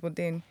twice, but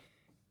then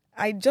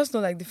I just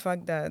don't like the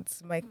fact that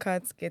my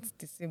card gets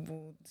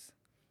disabled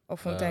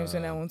oftentimes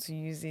when I want to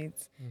use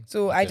it.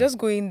 So I Okay. just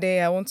go in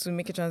there, I want to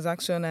make a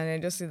transaction, and I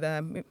just see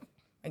that my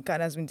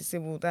card has been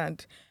disabled,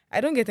 and I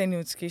don't get any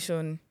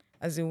notification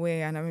as a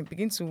way, and I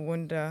begin to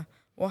wonder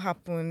what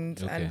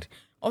happened, Okay. and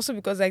also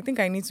because I think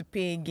I need to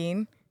pay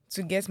again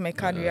to get my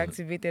card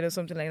reactivated or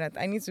something like that.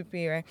 I need to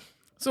pay, right?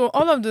 So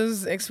all of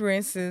those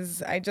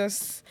experiences,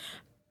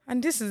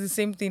 and this is the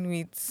same thing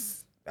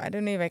with, I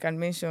don't know if I can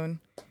mention,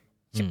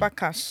 cheaper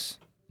cash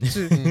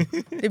too.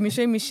 They've been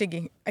showing me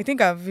shaking. I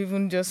think I've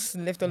even just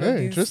left all of Yeah,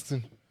 these.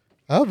 interesting.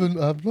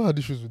 I've not had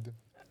issues with them.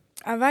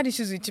 I've had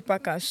issues with cheaper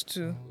cash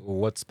too.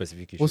 What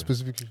specific issue? What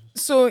specific issues?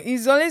 So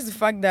it's always the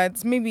fact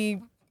that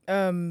maybe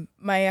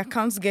my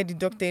accounts get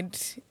deducted,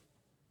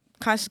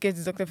 cash gets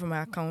deducted from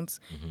my account.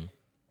 Mhm.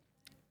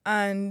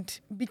 And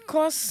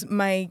because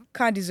my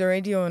card is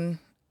already on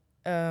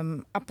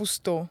Apple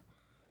Store,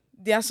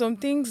 there are some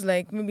things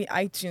like maybe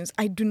iTunes.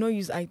 I do not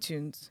use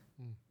iTunes.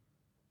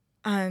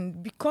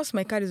 And because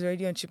my card is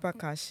already on cheaper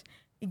cash,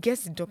 it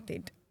gets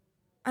deducted.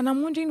 And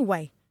I'm wondering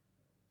why.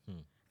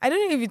 I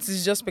don't know if it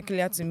is just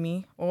peculiar to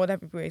me or other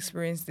people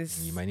experience this.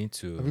 You might need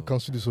to. Have you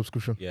cancelled the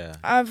subscription? Yeah.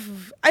 I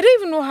don't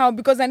even know how,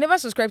 because I never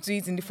subscribed to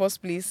it in the first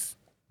place.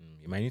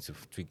 You might need to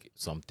tweak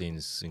some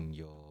things in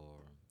your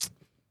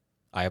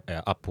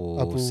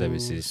Apple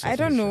services. I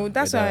don't know. subscription,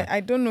 That's why whether- I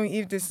don't know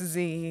if this is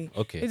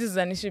Okay. if this is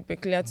an issue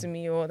peculiar to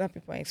me or other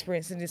people are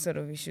experiencing this sort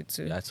of issue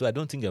too. Yeah, so I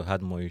don't think I've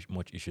had much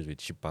issues with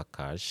cheaper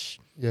cash.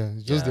 Yeah,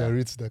 it's just Yeah. their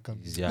rates that can.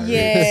 It's their rates.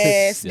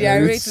 Yes, Yeah.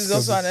 their rates rate is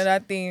also covers-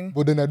 another thing.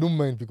 But then I don't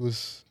mind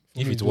because for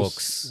If me it just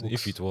works,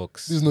 if it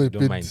works, this is not a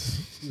don't paid. mind.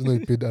 This is not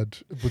a paid ad,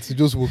 but it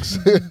just works.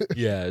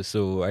 Yeah,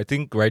 so I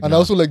think right And now. I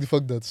also like the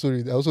fact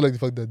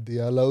that they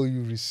allow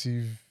you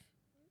receive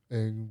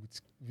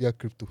via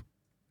crypto.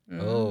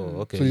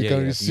 Oh, okay. So you yeah, can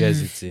yeah, receive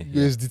USDT,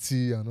 yeah,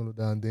 USDT and all of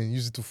that, and then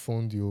use it to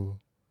fund your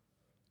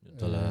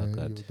dollar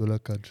card. your dollar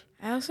card,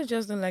 I also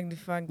just don't like the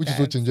fact which is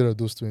that what Changera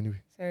does too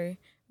anyway.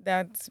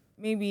 that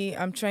maybe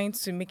I'm trying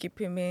to make a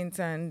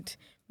payment and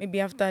maybe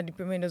after the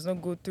payment does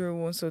not go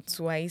through once or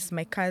twice,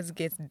 my cards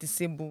get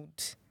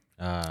disabled.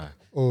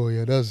 Oh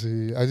yeah,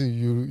 I think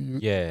you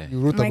Yeah. you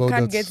wrote My about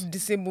card that. gets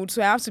disabled,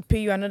 so I have to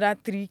pay you another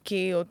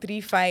 3K or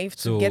 3.5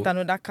 to So, get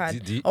another card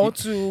or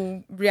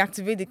to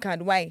reactivate the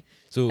card. Why?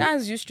 So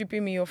That's you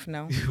stripping me off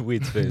now.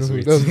 wait first. No,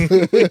 Wait.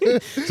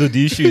 that's- So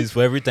the issue is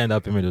for every time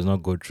that payment does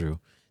not go through,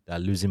 they're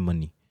losing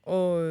money,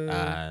 Oh,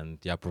 and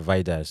their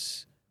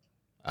providers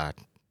are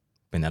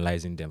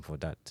penalizing them for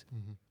that.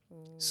 Mhm.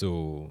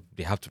 So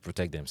they have to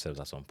protect themselves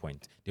at some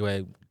point. They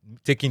were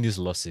taking these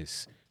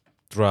losses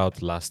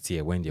throughout last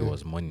year when there Yeah,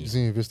 was money.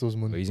 using investors' They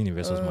were money. using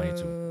investors' money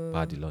to Oh.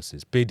 pad the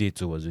losses. Payday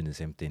 2 was doing the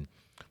same thing.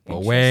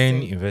 But when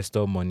Interesting.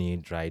 investor money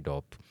dried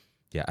up,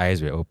 their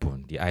eyes were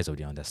open. The eyes of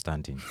the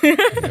understanding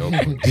were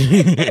open.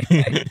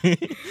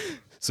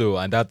 So,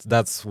 and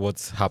that's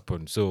what's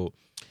happened. So,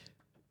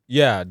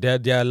 yeah,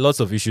 there are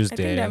lots of issues I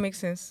there. think that makes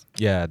sense.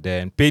 Yeah,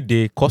 then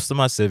Payday,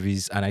 customer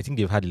service, and I think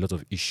they've had a lot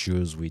of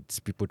issues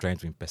with people trying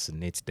to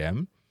impersonate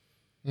them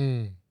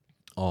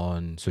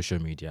on social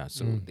media.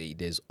 So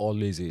there's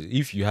always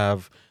if you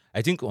have,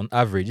 I think on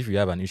average, if you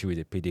have an issue with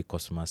a Payday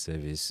customer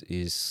service,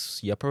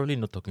 you're probably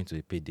not talking to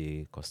a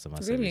Payday customer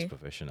service Really?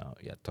 professional.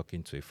 You're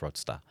talking to a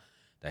fraudster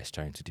that is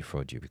trying to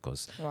defraud you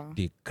because Wow.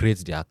 they create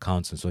their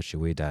accounts in such a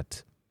way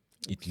that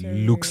it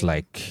Very- looks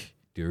like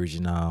the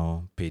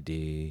original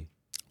Payday.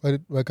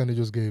 Why can't they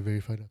just get a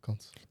verified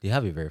account? They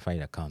have a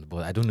verified account,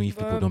 but I don't know if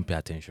people But- don't pay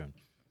attention.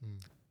 Mm.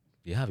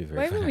 They have a But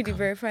verified even with the account.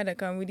 verified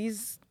account, with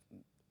this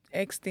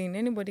X thing,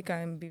 anybody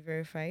can be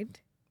verified.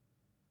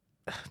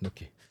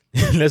 Okay.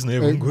 Let's not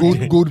even go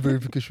there. Gold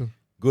verification.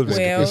 Gold Well,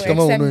 verification. A scammer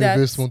will except not that,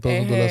 invest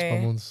 $1,000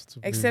 per month. To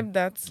be- Except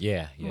that.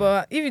 Yeah.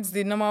 But if it's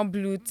the normal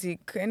blue tick,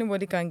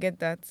 anybody can get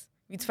that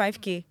with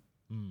 5K.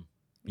 Mm. With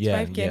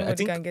Yeah, 5K, yeah. I anybody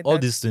think can get all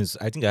that. these things.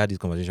 I think I had this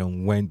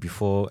conversation when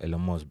before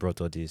Elon Musk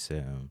brought all this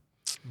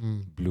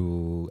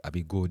blue,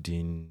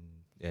 golden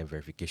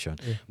verification.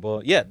 Yeah.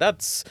 But yeah,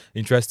 that's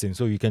interesting.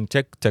 So you can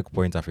check Tech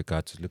Point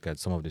Africa to look at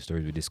some of the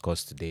stories we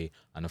discussed today,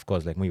 and of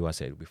course, like Muyiwa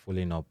said, we'll be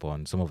following up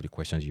on some of the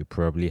questions you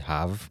probably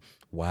have.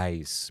 Why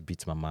is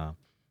Bitmama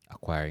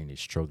acquiring a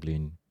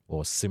struggling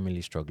or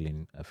seemingly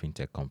struggling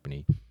fintech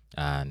company?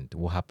 And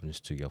what happens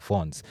to your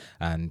funds?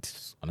 And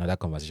another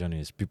conversation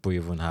is people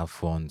even have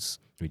funds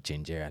with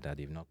Changera that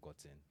they've not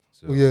gotten.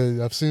 So Oh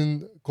yeah, I've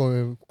seen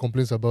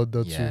complaints about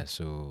that yeah, too.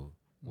 so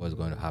what's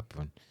going to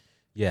happen?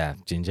 Yeah,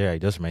 Changera, it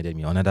just reminded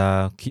me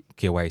another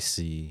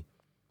KYC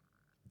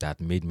that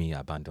made me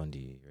abandon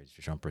the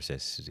registration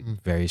process. It's a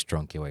very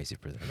strong KYC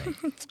process.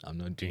 Like, I'm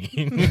not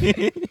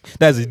doing.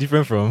 That's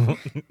different from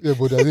Yeah,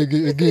 but I think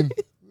again,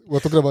 we're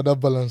talking about that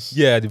balance.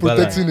 yeah the balance.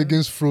 Protecting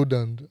against fraud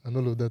and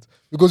all of that.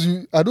 Because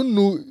I don't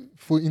know,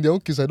 in their own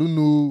case, I don't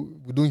know,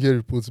 we don't hear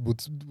reports,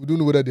 but we don't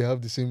know whether they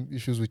have the same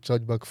issues with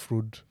chargeback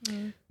fraud.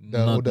 that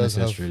Not others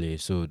have. necessarily.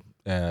 So,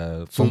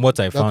 So from what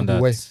I that found could be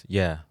out, why.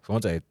 yeah, from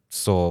what I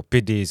saw,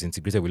 Payday is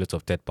integrated with lots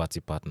of third-party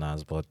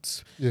partners,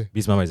 but Yeah.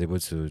 Bitmama is able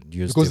to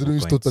use Because they don't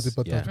use stablecoins. third-party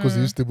partners, Yeah. because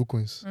they use stable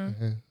coins.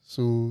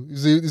 So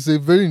it's a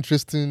very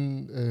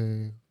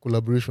interesting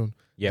collaboration.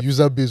 Yep.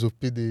 User base of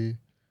Payday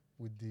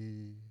with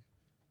the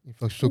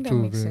infrastructure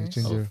of makes sense.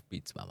 Changera. Of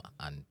Bitmama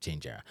and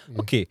Changera. Yeah.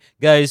 Okay,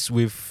 guys,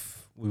 we've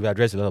we've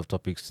addressed a lot of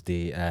topics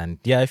today, and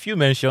a few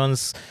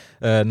mentions.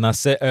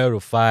 Nasser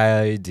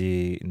El-Rufai,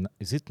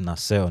 is it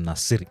Nasser or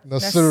Nasir?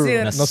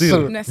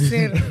 Nasir.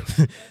 Nasir.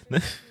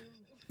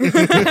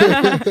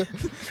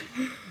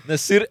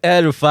 Nasir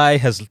El-Rufai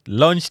has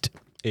launched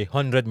a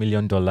 $100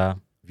 million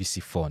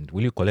VC fund.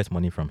 Will you collect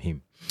money from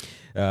him?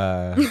 He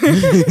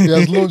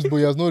has launched, but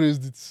he has not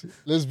raised it.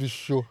 Let's be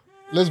sure.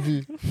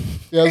 He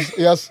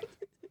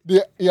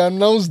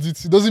announced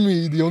it. It doesn't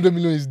mean the 100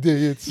 million is there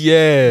yet.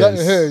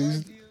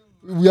 Yes.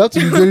 We have to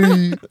be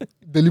very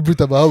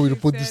deliberate about how we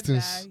report these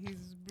things.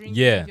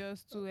 Yeah.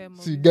 Just 2M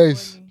of See, his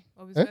guys, money,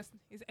 of his eh?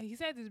 he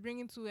said he's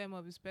bringing 2M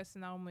of his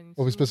personal money.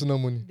 Of his too. personal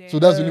money. Then- So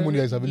that's the only money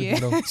that is available Yeah.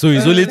 now. So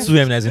it's only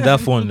 2M that's in that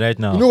fund right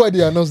now. You know why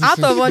they announced this? Out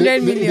of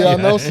 100 They million.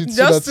 announced it so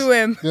Just that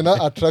 2M. they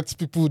now attract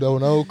people that will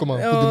now come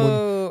and put the money.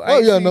 Oh, Why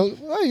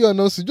are you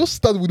announcing? Just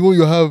start with what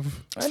you have.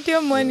 Want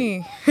your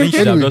money? You should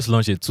have Anyway. just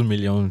launched a 2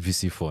 million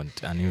VC fund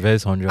and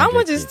invest 100. How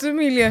much is 2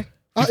 million?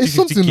 It's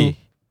something. No?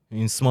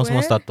 in small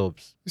Where?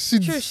 startups. See,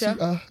 True, see,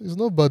 sha. it's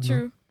not bad. No?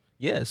 True.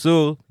 Yeah,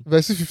 so If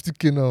I see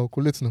 50K now,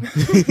 collect now.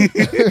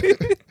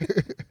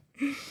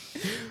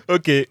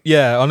 okay,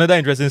 another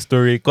interesting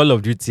story. Call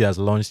of Duty has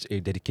launched a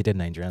dedicated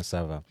Nigerian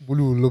server. Bolu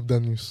will love that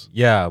news.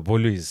 Yeah,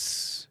 Bolu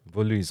is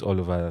all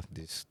over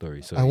this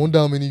story. So I wonder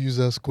how many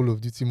users Call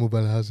of Duty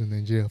Mobile has in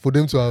Nigeria for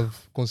them to have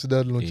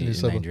considered launching a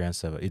server. Nigerian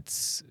server.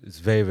 It's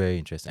very, very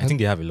interesting. I think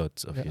they have a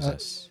lot of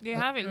users. They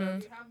have it. Mm.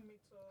 They have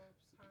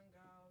meetups,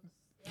 hangouts,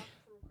 they have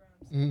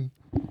programs. Mm.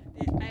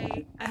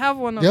 I have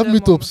one of They have them.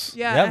 meetups?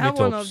 Yeah, They have I have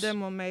one meetups. of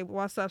them on my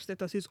WhatsApp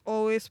status. He's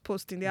always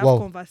posting. They have Wow.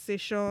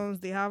 conversations,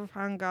 they have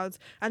hangouts,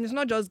 and it's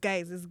not just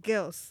guys, it's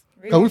girls.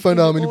 Can we find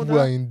out how many Older-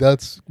 people are in that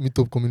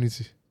meetup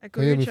community? I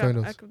Can you help me could reach find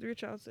out. out? I could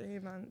reach out to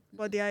him,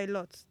 but there are a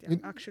lot. There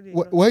In- are actually a Wh-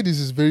 lot. Why this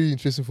is very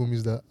interesting for me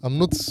is that I'm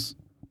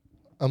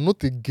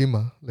not a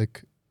gamer.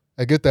 Like,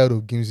 I get tired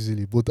of games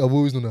easily, but I've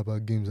always known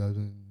about games. I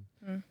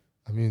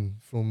mean,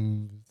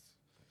 from,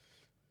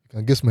 you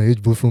can guess my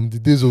age, but from the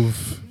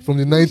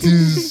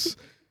 90s,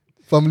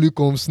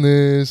 Famicom,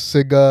 SNES,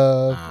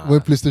 Sega, when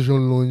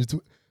PlayStation launched.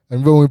 I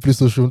remember when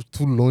PlayStation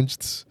 2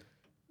 launched,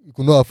 you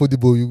could not afford it,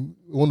 but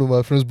one of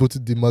my friends brought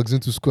the magazine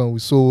to school and we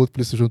saw what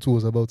PlayStation 2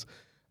 was about.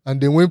 And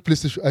then when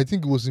PlayStation, I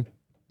think it was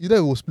either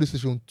it was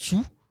PlayStation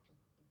 2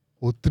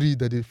 or 3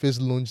 that they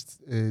first launched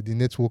the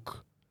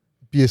network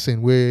PSN,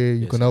 where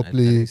you can now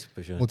play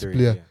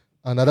multiplayer.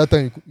 And at that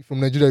time, from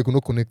Nigeria, you could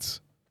not connect.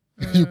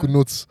 You could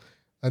not.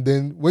 And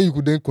then when you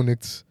could then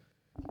connect,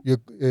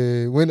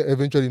 when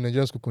eventually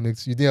Nigerians could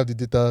connect, you didn't have the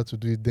data to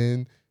do it.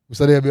 Then we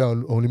started having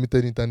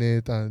unlimited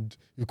internet and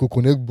you could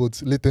connect,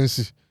 but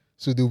latency.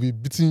 So they'll be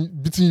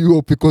beating you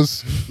up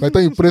because by the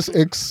time you press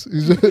X,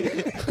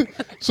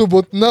 so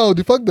but now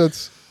the fact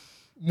that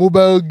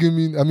mobile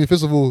gaming, I mean,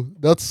 first of all,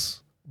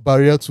 that's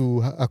barrier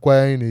to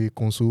acquiring a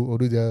console,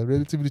 although they are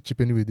relatively cheap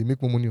anyway, they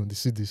make more money on the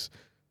CDs.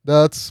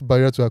 That's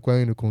barrier to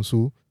acquiring a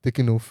console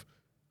taking off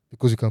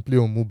because you can play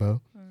on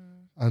mobile.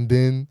 And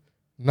then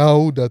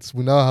now that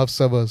we now have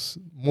servers,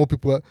 more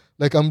people are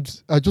like,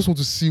 I just want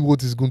to see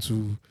what is going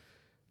to.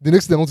 The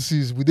next thing I want to see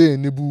is will they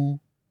enable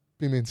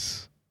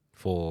payments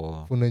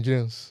For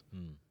Nigerians?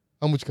 Mm.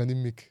 How much can they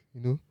make?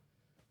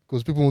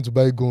 Because people want to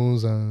buy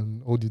guns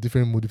and all the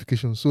different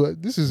modifications. So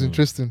this is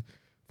interesting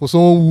for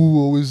someone who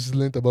always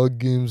learnt about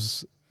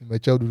games in my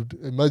childhood.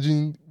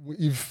 Imagine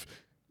if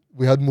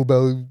we had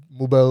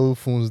mobile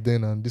phones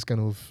then and this kind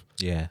of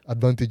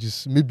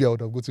advantages. Maybe I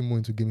would have gotten more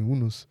into gaming. Who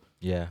knows?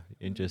 Yeah,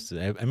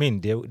 interesting. I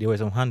mean, there were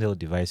some handheld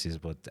devices,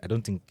 but I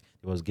don't think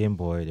there was Game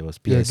Boy, there was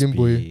PSP, Yeah, Game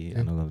Boy,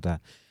 and all of that.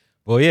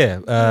 But yeah,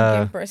 I'm a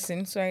game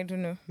person, so I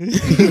don't know.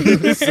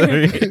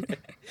 sorry.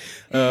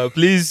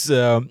 Please,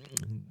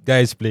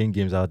 guys playing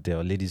games out there,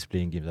 or ladies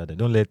playing games out there,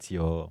 don't let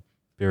your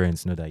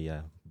parents know that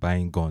you're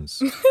buying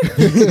guns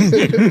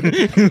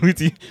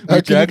with your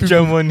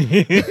actual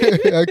money.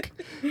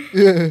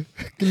 Yeah,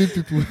 killing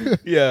people.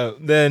 Yeah.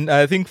 Then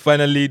I think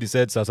finally they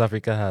said South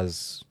Africa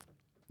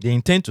they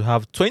intend to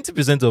have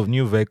 20% of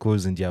new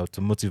vehicles in the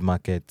automotive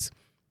market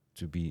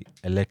to be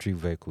electric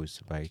vehicles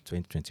by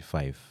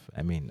 2025.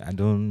 I mean, I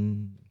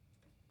don't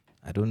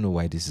know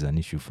why this is an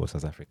issue for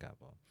South Africa,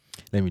 but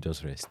let me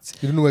just rest.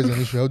 You don't know why it's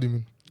an issue. How do you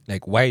mean?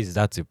 Like, why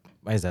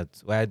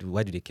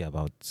do they care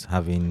about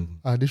having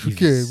They should EVs?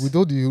 care with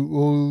all the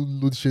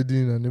load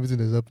shedding and everything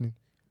that's happening.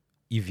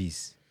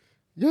 EVs?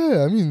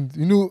 Yeah, I mean,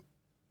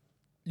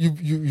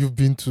 you've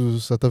been to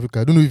South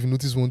Africa. I don't know if you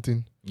noticed one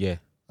thing Yeah.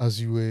 as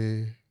you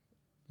were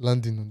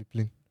landing on the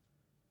plane.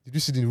 Did you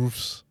see the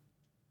roofs?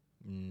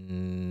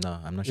 No,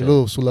 I'm not A sure.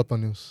 lot of solar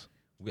panels.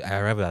 I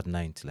arrived at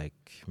night, like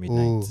midnight.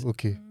 Oh,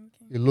 okay.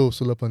 A lot of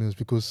solar panels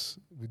because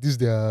with this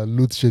they are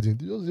load shedding.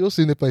 They just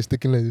say NEPA is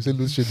taking like they say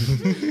load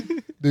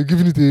shedding. They're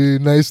giving it a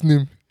nice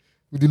name.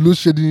 With the load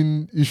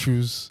shedding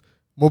issues,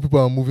 more people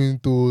are moving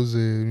towards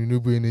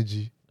renewable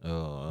energy,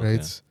 Oh, okay.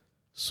 right?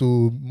 So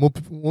more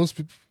people,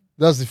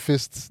 that's the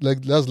first,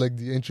 that's like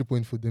the entry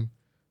point for them.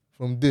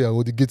 From there,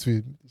 or the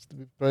gateway,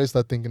 probably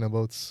start thinking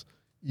about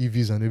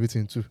EVs and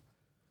everything too.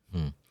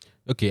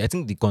 Okay, I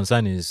think the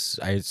concern is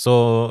I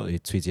saw a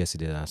tweet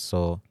yesterday that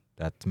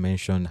that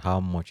mentioned how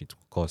much it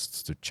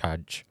costs to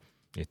charge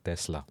a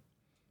Tesla.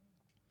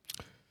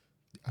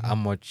 How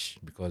much?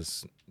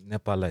 Because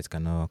NEPA lights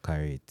cannot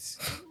carry it.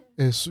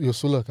 Your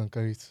solar can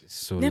carry it.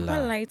 Solar.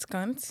 NEPA lights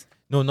can't.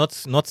 No, not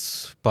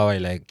power.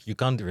 Like you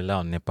can't rely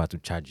on NEPA to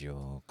charge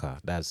your car.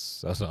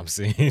 That's what I'm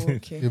saying.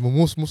 Okay. Yeah, but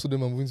most of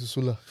them are moving to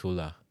solar.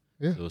 Solar.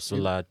 Yeah. So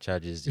solar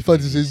charges. In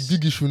fact, it's EVs. a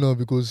big issue now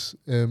because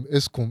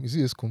ESCOM, is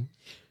it ESCOM?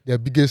 Their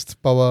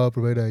biggest power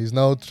provider is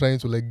now trying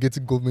to like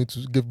get government to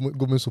give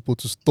government support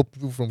to stop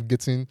people from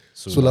getting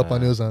solar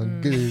panels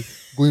and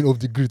going off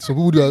the grid. Some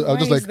people are Why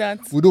just is like, that?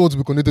 we don't want to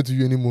be connected to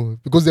you anymore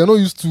because they are not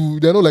used to.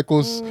 They are not like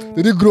us.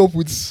 They didn't grow up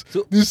with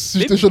this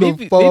situation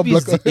of power maybe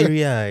black. it's the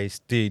area I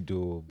stayed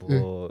though,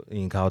 but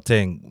in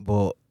Gauteng.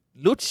 But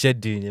load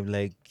shedding, I'm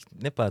like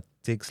NEPA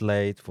takes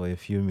light for a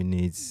few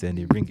minutes and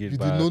they bring it You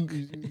back. did not.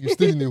 You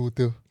stayed in a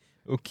hotel.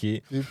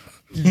 Okay.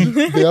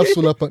 They have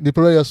solar. They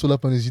probably have solar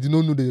panels. You did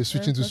not know they were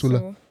switching to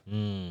solar.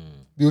 The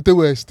hotel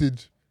where I stayed,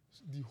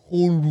 the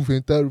whole roof,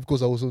 entire roof,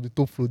 because I was on the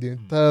top floor, the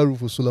entire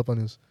roof was solar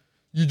panels.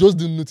 You just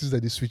didn't notice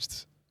that they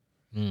switched.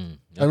 I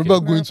remember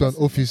going to an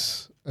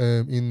office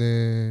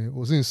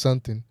was in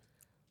Santin,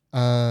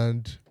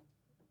 and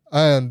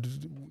I and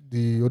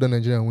the other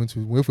Nigerian went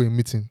for a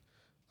meeting,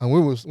 and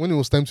when it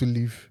was time to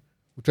leave,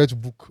 we tried to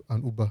book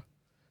an Uber.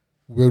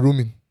 We were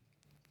roaming.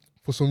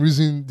 For some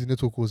reason, the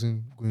network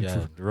wasn't going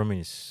through. The roaming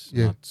is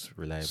Yeah. not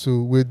reliable.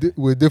 So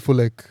we're there for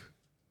like,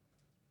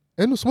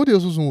 I know somebody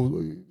else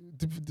also,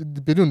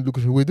 depending on the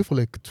location, we're there for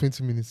like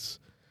 20 minutes.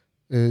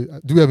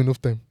 Do we have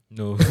enough time?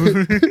 No.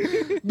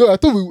 No, I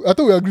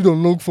thought we agreed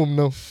on long form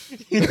now.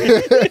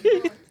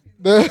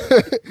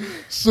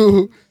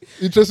 So,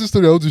 interesting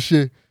story I want to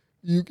share.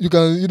 You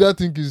can either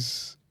think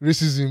is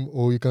racism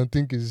or you can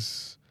think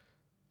is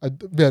I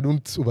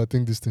don't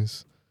overthink these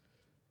things.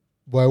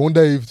 But I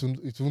wonder if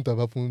it wouldn't have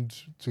happened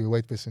to a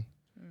white person.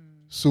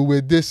 So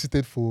we're there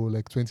seated for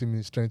like 20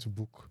 minutes trying to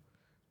book.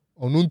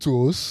 Unknown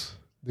to us,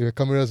 there were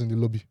cameras in the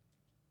lobby.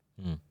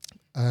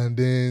 And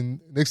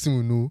then next thing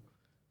we know,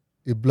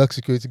 a black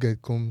security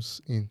guard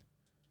comes in.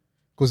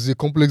 Because it's a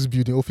complex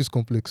building, office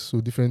complex, so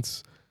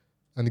different.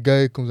 And the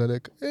guy comes and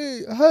like,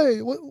 hey, hi,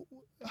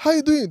 how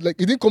you doing? Like,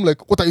 he didn't come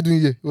like, what are you doing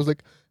here? He was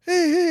like,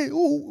 hey,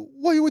 oh,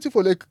 what are you waiting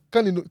for? Like,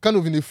 kind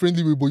of in a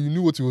friendly way, but you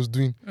knew what he was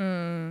doing.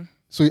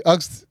 So he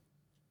asked,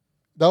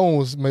 that one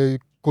was, my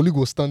colleague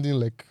was standing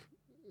like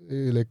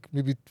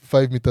maybe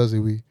 5 meters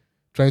away,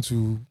 trying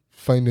to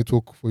find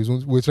network for his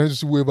own. We're trying to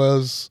see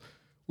whoever's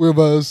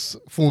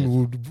phone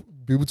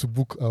would be able to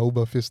book our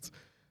Uber first.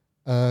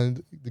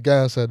 And the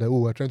guy answered that,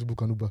 we're trying to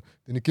book an Uber.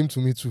 Then he came to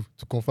me too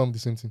to confirm the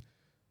same thing.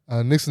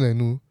 And next thing I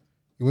know,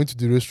 he went to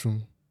the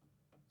restroom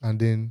and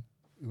then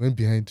he went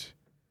behind.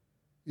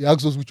 He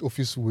asked us which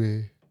office we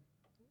were.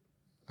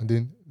 And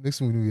then next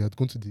thing we knew, we had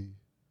gone to the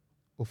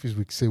office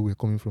we said we were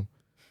coming from.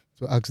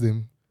 So I asked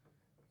them,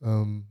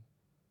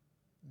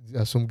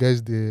 there are some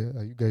guys there.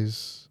 Are you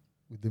guys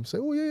with them? Say,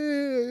 oh,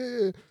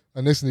 yeah.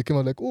 And next thing they came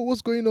out like, oh,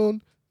 what's going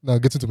on? Now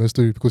getting to my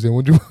story because they're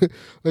wondering,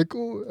 like,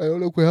 oh,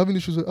 like we're having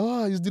issues.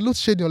 It's the load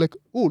shedding. I'm like,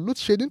 oh, load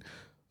shedding?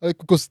 Like,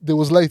 because there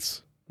was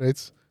lights,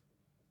 right?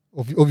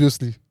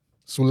 Obviously,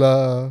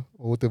 solar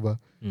or whatever.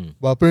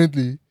 But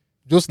apparently,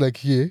 just like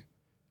here,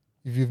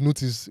 if you've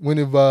noticed,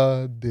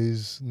 whenever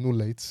there's no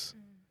lights,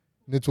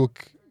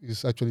 network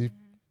is actually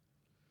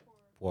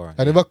Poor.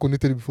 I never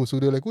connected it before, so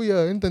they're like, oh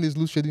yeah, anytime there's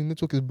load shedding,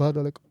 network is bad.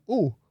 I'm like,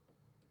 oh,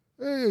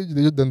 hey,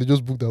 then they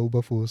just booked the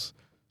Uber for us.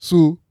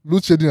 So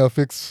load shedding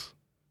affects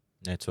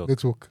network.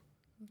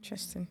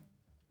 Interesting.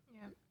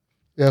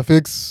 It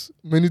affects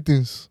many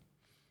things.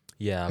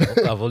 Yeah,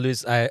 I've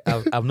noticed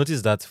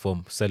that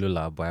from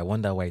cellular, but I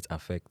wonder why it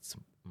affects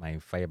my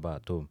fiber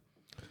at home.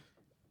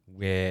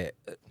 Where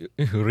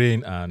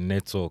rain and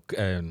network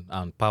and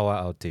power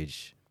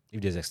outage,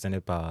 if there's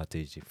extended power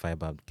outage, the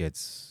fiber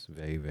gets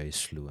very, very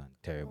slow and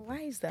terrible.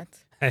 Why is that?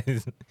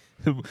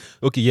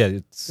 Okay, yeah,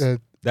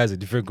 that's a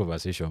different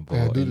conversation.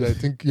 But I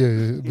think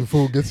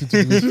before we get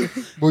into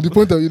this, but the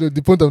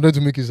point I'm trying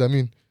to make is, I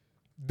mean,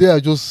 they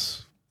are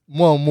just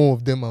more and more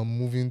of them are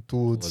moving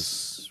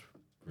towards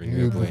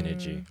renewable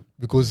energy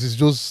because it's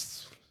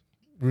just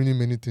ruining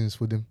many things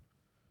for them.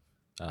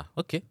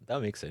 Okay,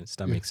 that makes sense.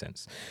 Makes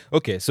sense.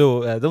 Okay,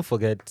 so don't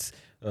forget,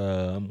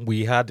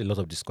 we had a lot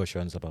of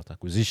discussions about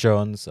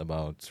acquisitions,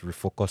 about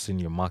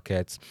refocusing your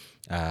market,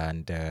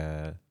 and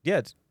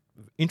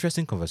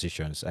interesting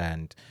conversations.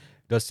 And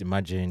just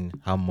imagine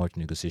how much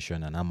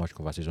negotiation and how much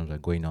conversations are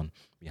going on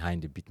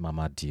behind the Bit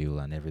Mama deal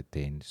and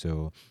everything.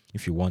 So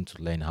if you want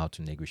to learn how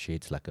to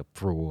negotiate like a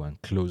pro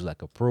and close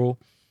like a pro,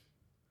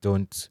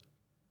 don't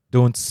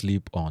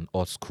sleep on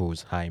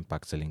Osco's high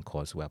impact selling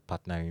course. We're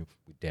partnering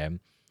with them.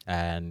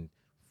 And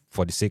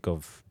for the sake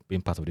of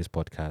being part of this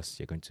podcast,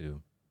 you're going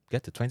to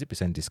get a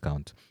 20%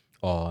 discount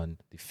on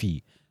the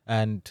fee.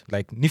 And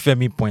like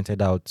Nifemi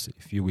pointed out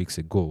a few weeks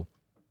ago,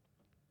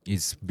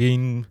 it's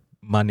being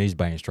managed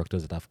by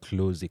instructors that have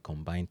closed a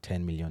combined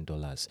 $10 million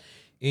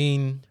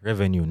in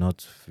revenue, not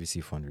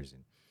VC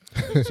fundraising.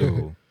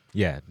 So,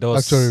 yeah,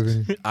 Actual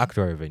revenue.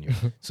 Actual revenue.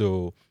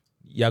 So,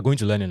 you're going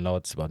to learn a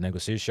lot about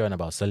negotiation,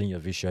 about selling your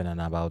vision, and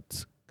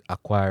about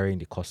acquiring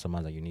the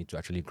customers that you need to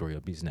actually grow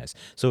your business.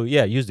 So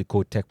yeah, use the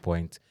code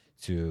TechPoint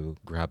to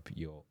grab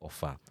your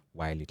offer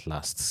while it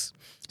lasts.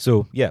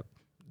 So yeah,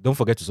 don't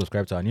forget to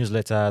subscribe to our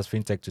newsletters,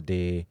 FinTech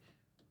Today,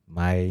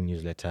 my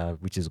newsletter,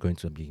 which is going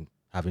to be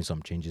having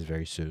some changes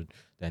very soon.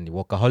 Then the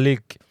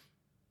Workaholic,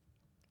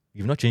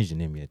 you've not changed the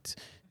name yet.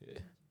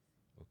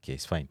 Okay,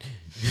 it's fine.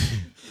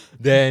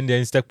 then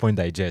TechPoint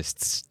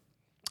Digests,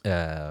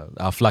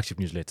 our flagship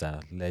newsletter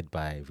led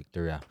by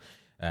Victoria.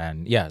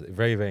 And yeah,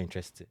 very, very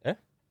interesting.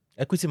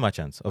 Equity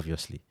Merchants,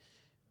 obviously.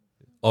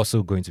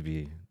 Also going to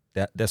be,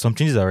 there's some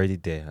changes already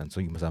there, and so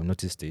you must have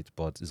noticed it,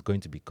 but it's going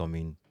to be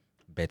coming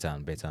better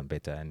and better and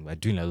better. And we're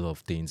doing a lot of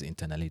things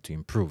internally to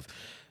improve.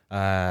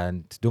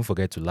 And don't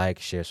forget to like,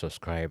 share,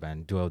 subscribe,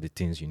 and do all the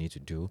things you need to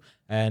do.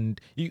 And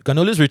you can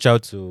always reach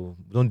out to,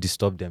 don't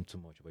disturb them too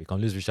much, but you can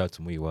always reach out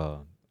to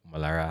Muyiwa,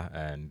 Malara,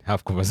 and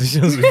have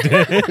conversations with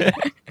them.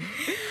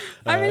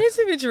 I'm a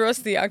little bit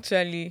rusty,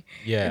 actually.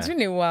 Yeah. It's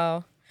been a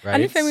while. Right?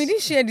 And if I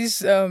didn't share this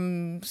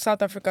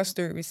South Africa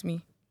story with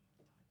me.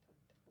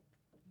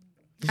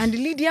 And the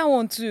Lydia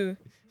one too.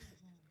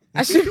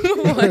 I should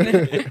move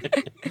on.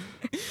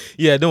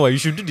 Yeah, don't worry. You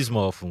should do this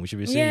more often. We should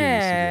be seeing you in the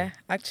Yeah,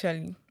 studio.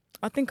 actually.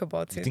 I'll think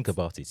about it. Think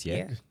about it,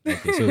 yeah? Yeah.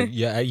 Okay, so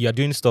you're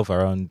doing stuff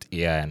around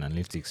AI and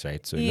analytics,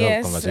 right? So a lot of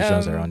Yes,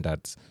 conversations around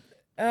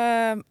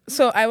that.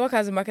 So I work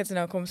as a marketing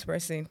outcomes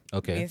person.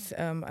 Okay. It's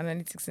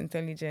Analytics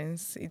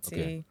Intelligence. It's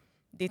Okay.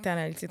 a data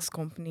analytics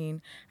company,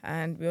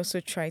 and we also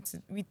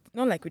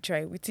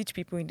we teach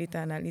people in data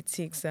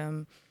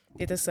analytics,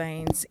 data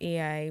science,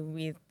 AI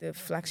with the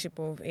flagship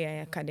of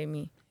AI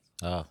Academy.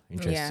 Ah,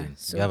 interesting.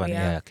 so we have an we AI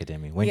have-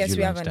 Academy. When yes, did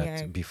we you have launch an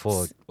that? AI.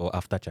 Before or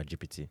after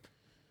ChatGPT?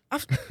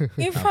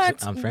 In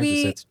fact, I'm trying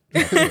we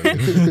to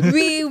set.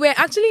 we were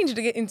actually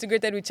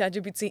integrated with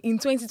ChatGPT in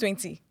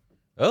 2020.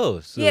 Oh,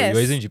 so Yes.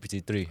 you're using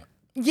GPT-3.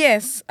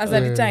 Yes, as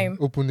at the time.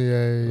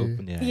 OpenAI.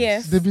 OpenAI.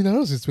 Yes, They've been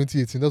around since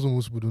 2018. That's what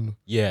most people don't know.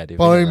 Yeah, they've been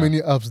Powering around.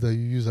 many apps that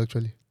you use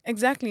actually.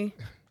 exactly.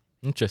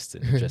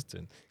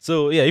 Interesting.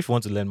 So yeah, if you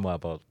want to learn more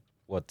about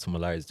what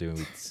Molara is doing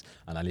with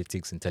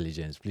analytics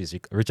intelligence, please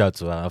reach out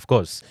to her. Of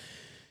course.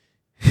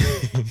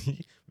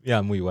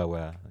 Yeah, Muyiwa,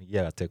 we're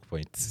at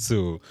TechPoint.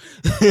 So,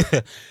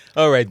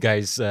 all right,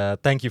 guys,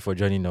 thank you for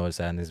joining us,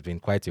 and it's been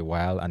quite a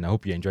while, and I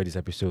hope you enjoyed this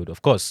episode.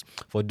 Of course,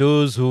 for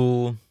those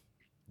who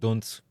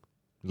don't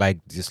like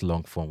this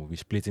long form, we'll be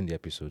splitting the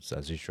episodes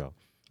as usual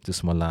to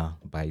smaller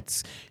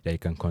bites that you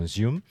can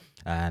consume.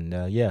 And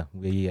yeah,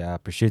 we are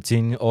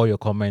appreciating all your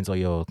comments, all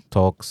your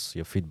talks,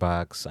 your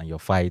feedbacks, and your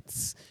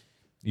fights.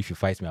 If you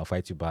fight me, I'll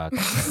fight you back.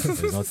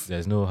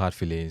 There's no hard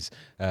feelings.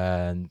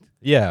 And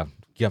yeah,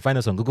 you can find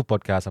us on Google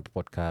Podcasts,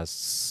 Apple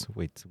Podcasts.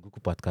 Wait,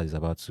 Google Podcast is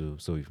about to,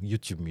 so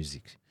YouTube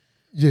Music.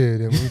 Yeah,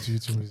 they're moving to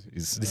YouTube music.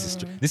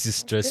 This is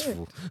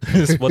stressful.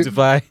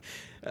 Spotify.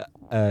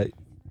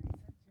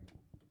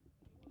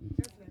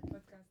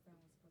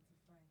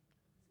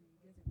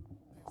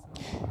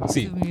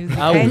 See,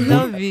 I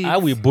love it. How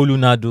we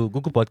Bolunado,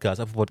 Google Podcast,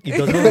 Apple Podcast. It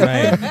does not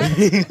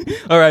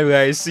rhyme. All right,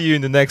 guys. See you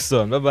in the next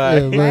one. Bye bye.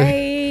 Yeah, bye.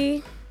 Bye.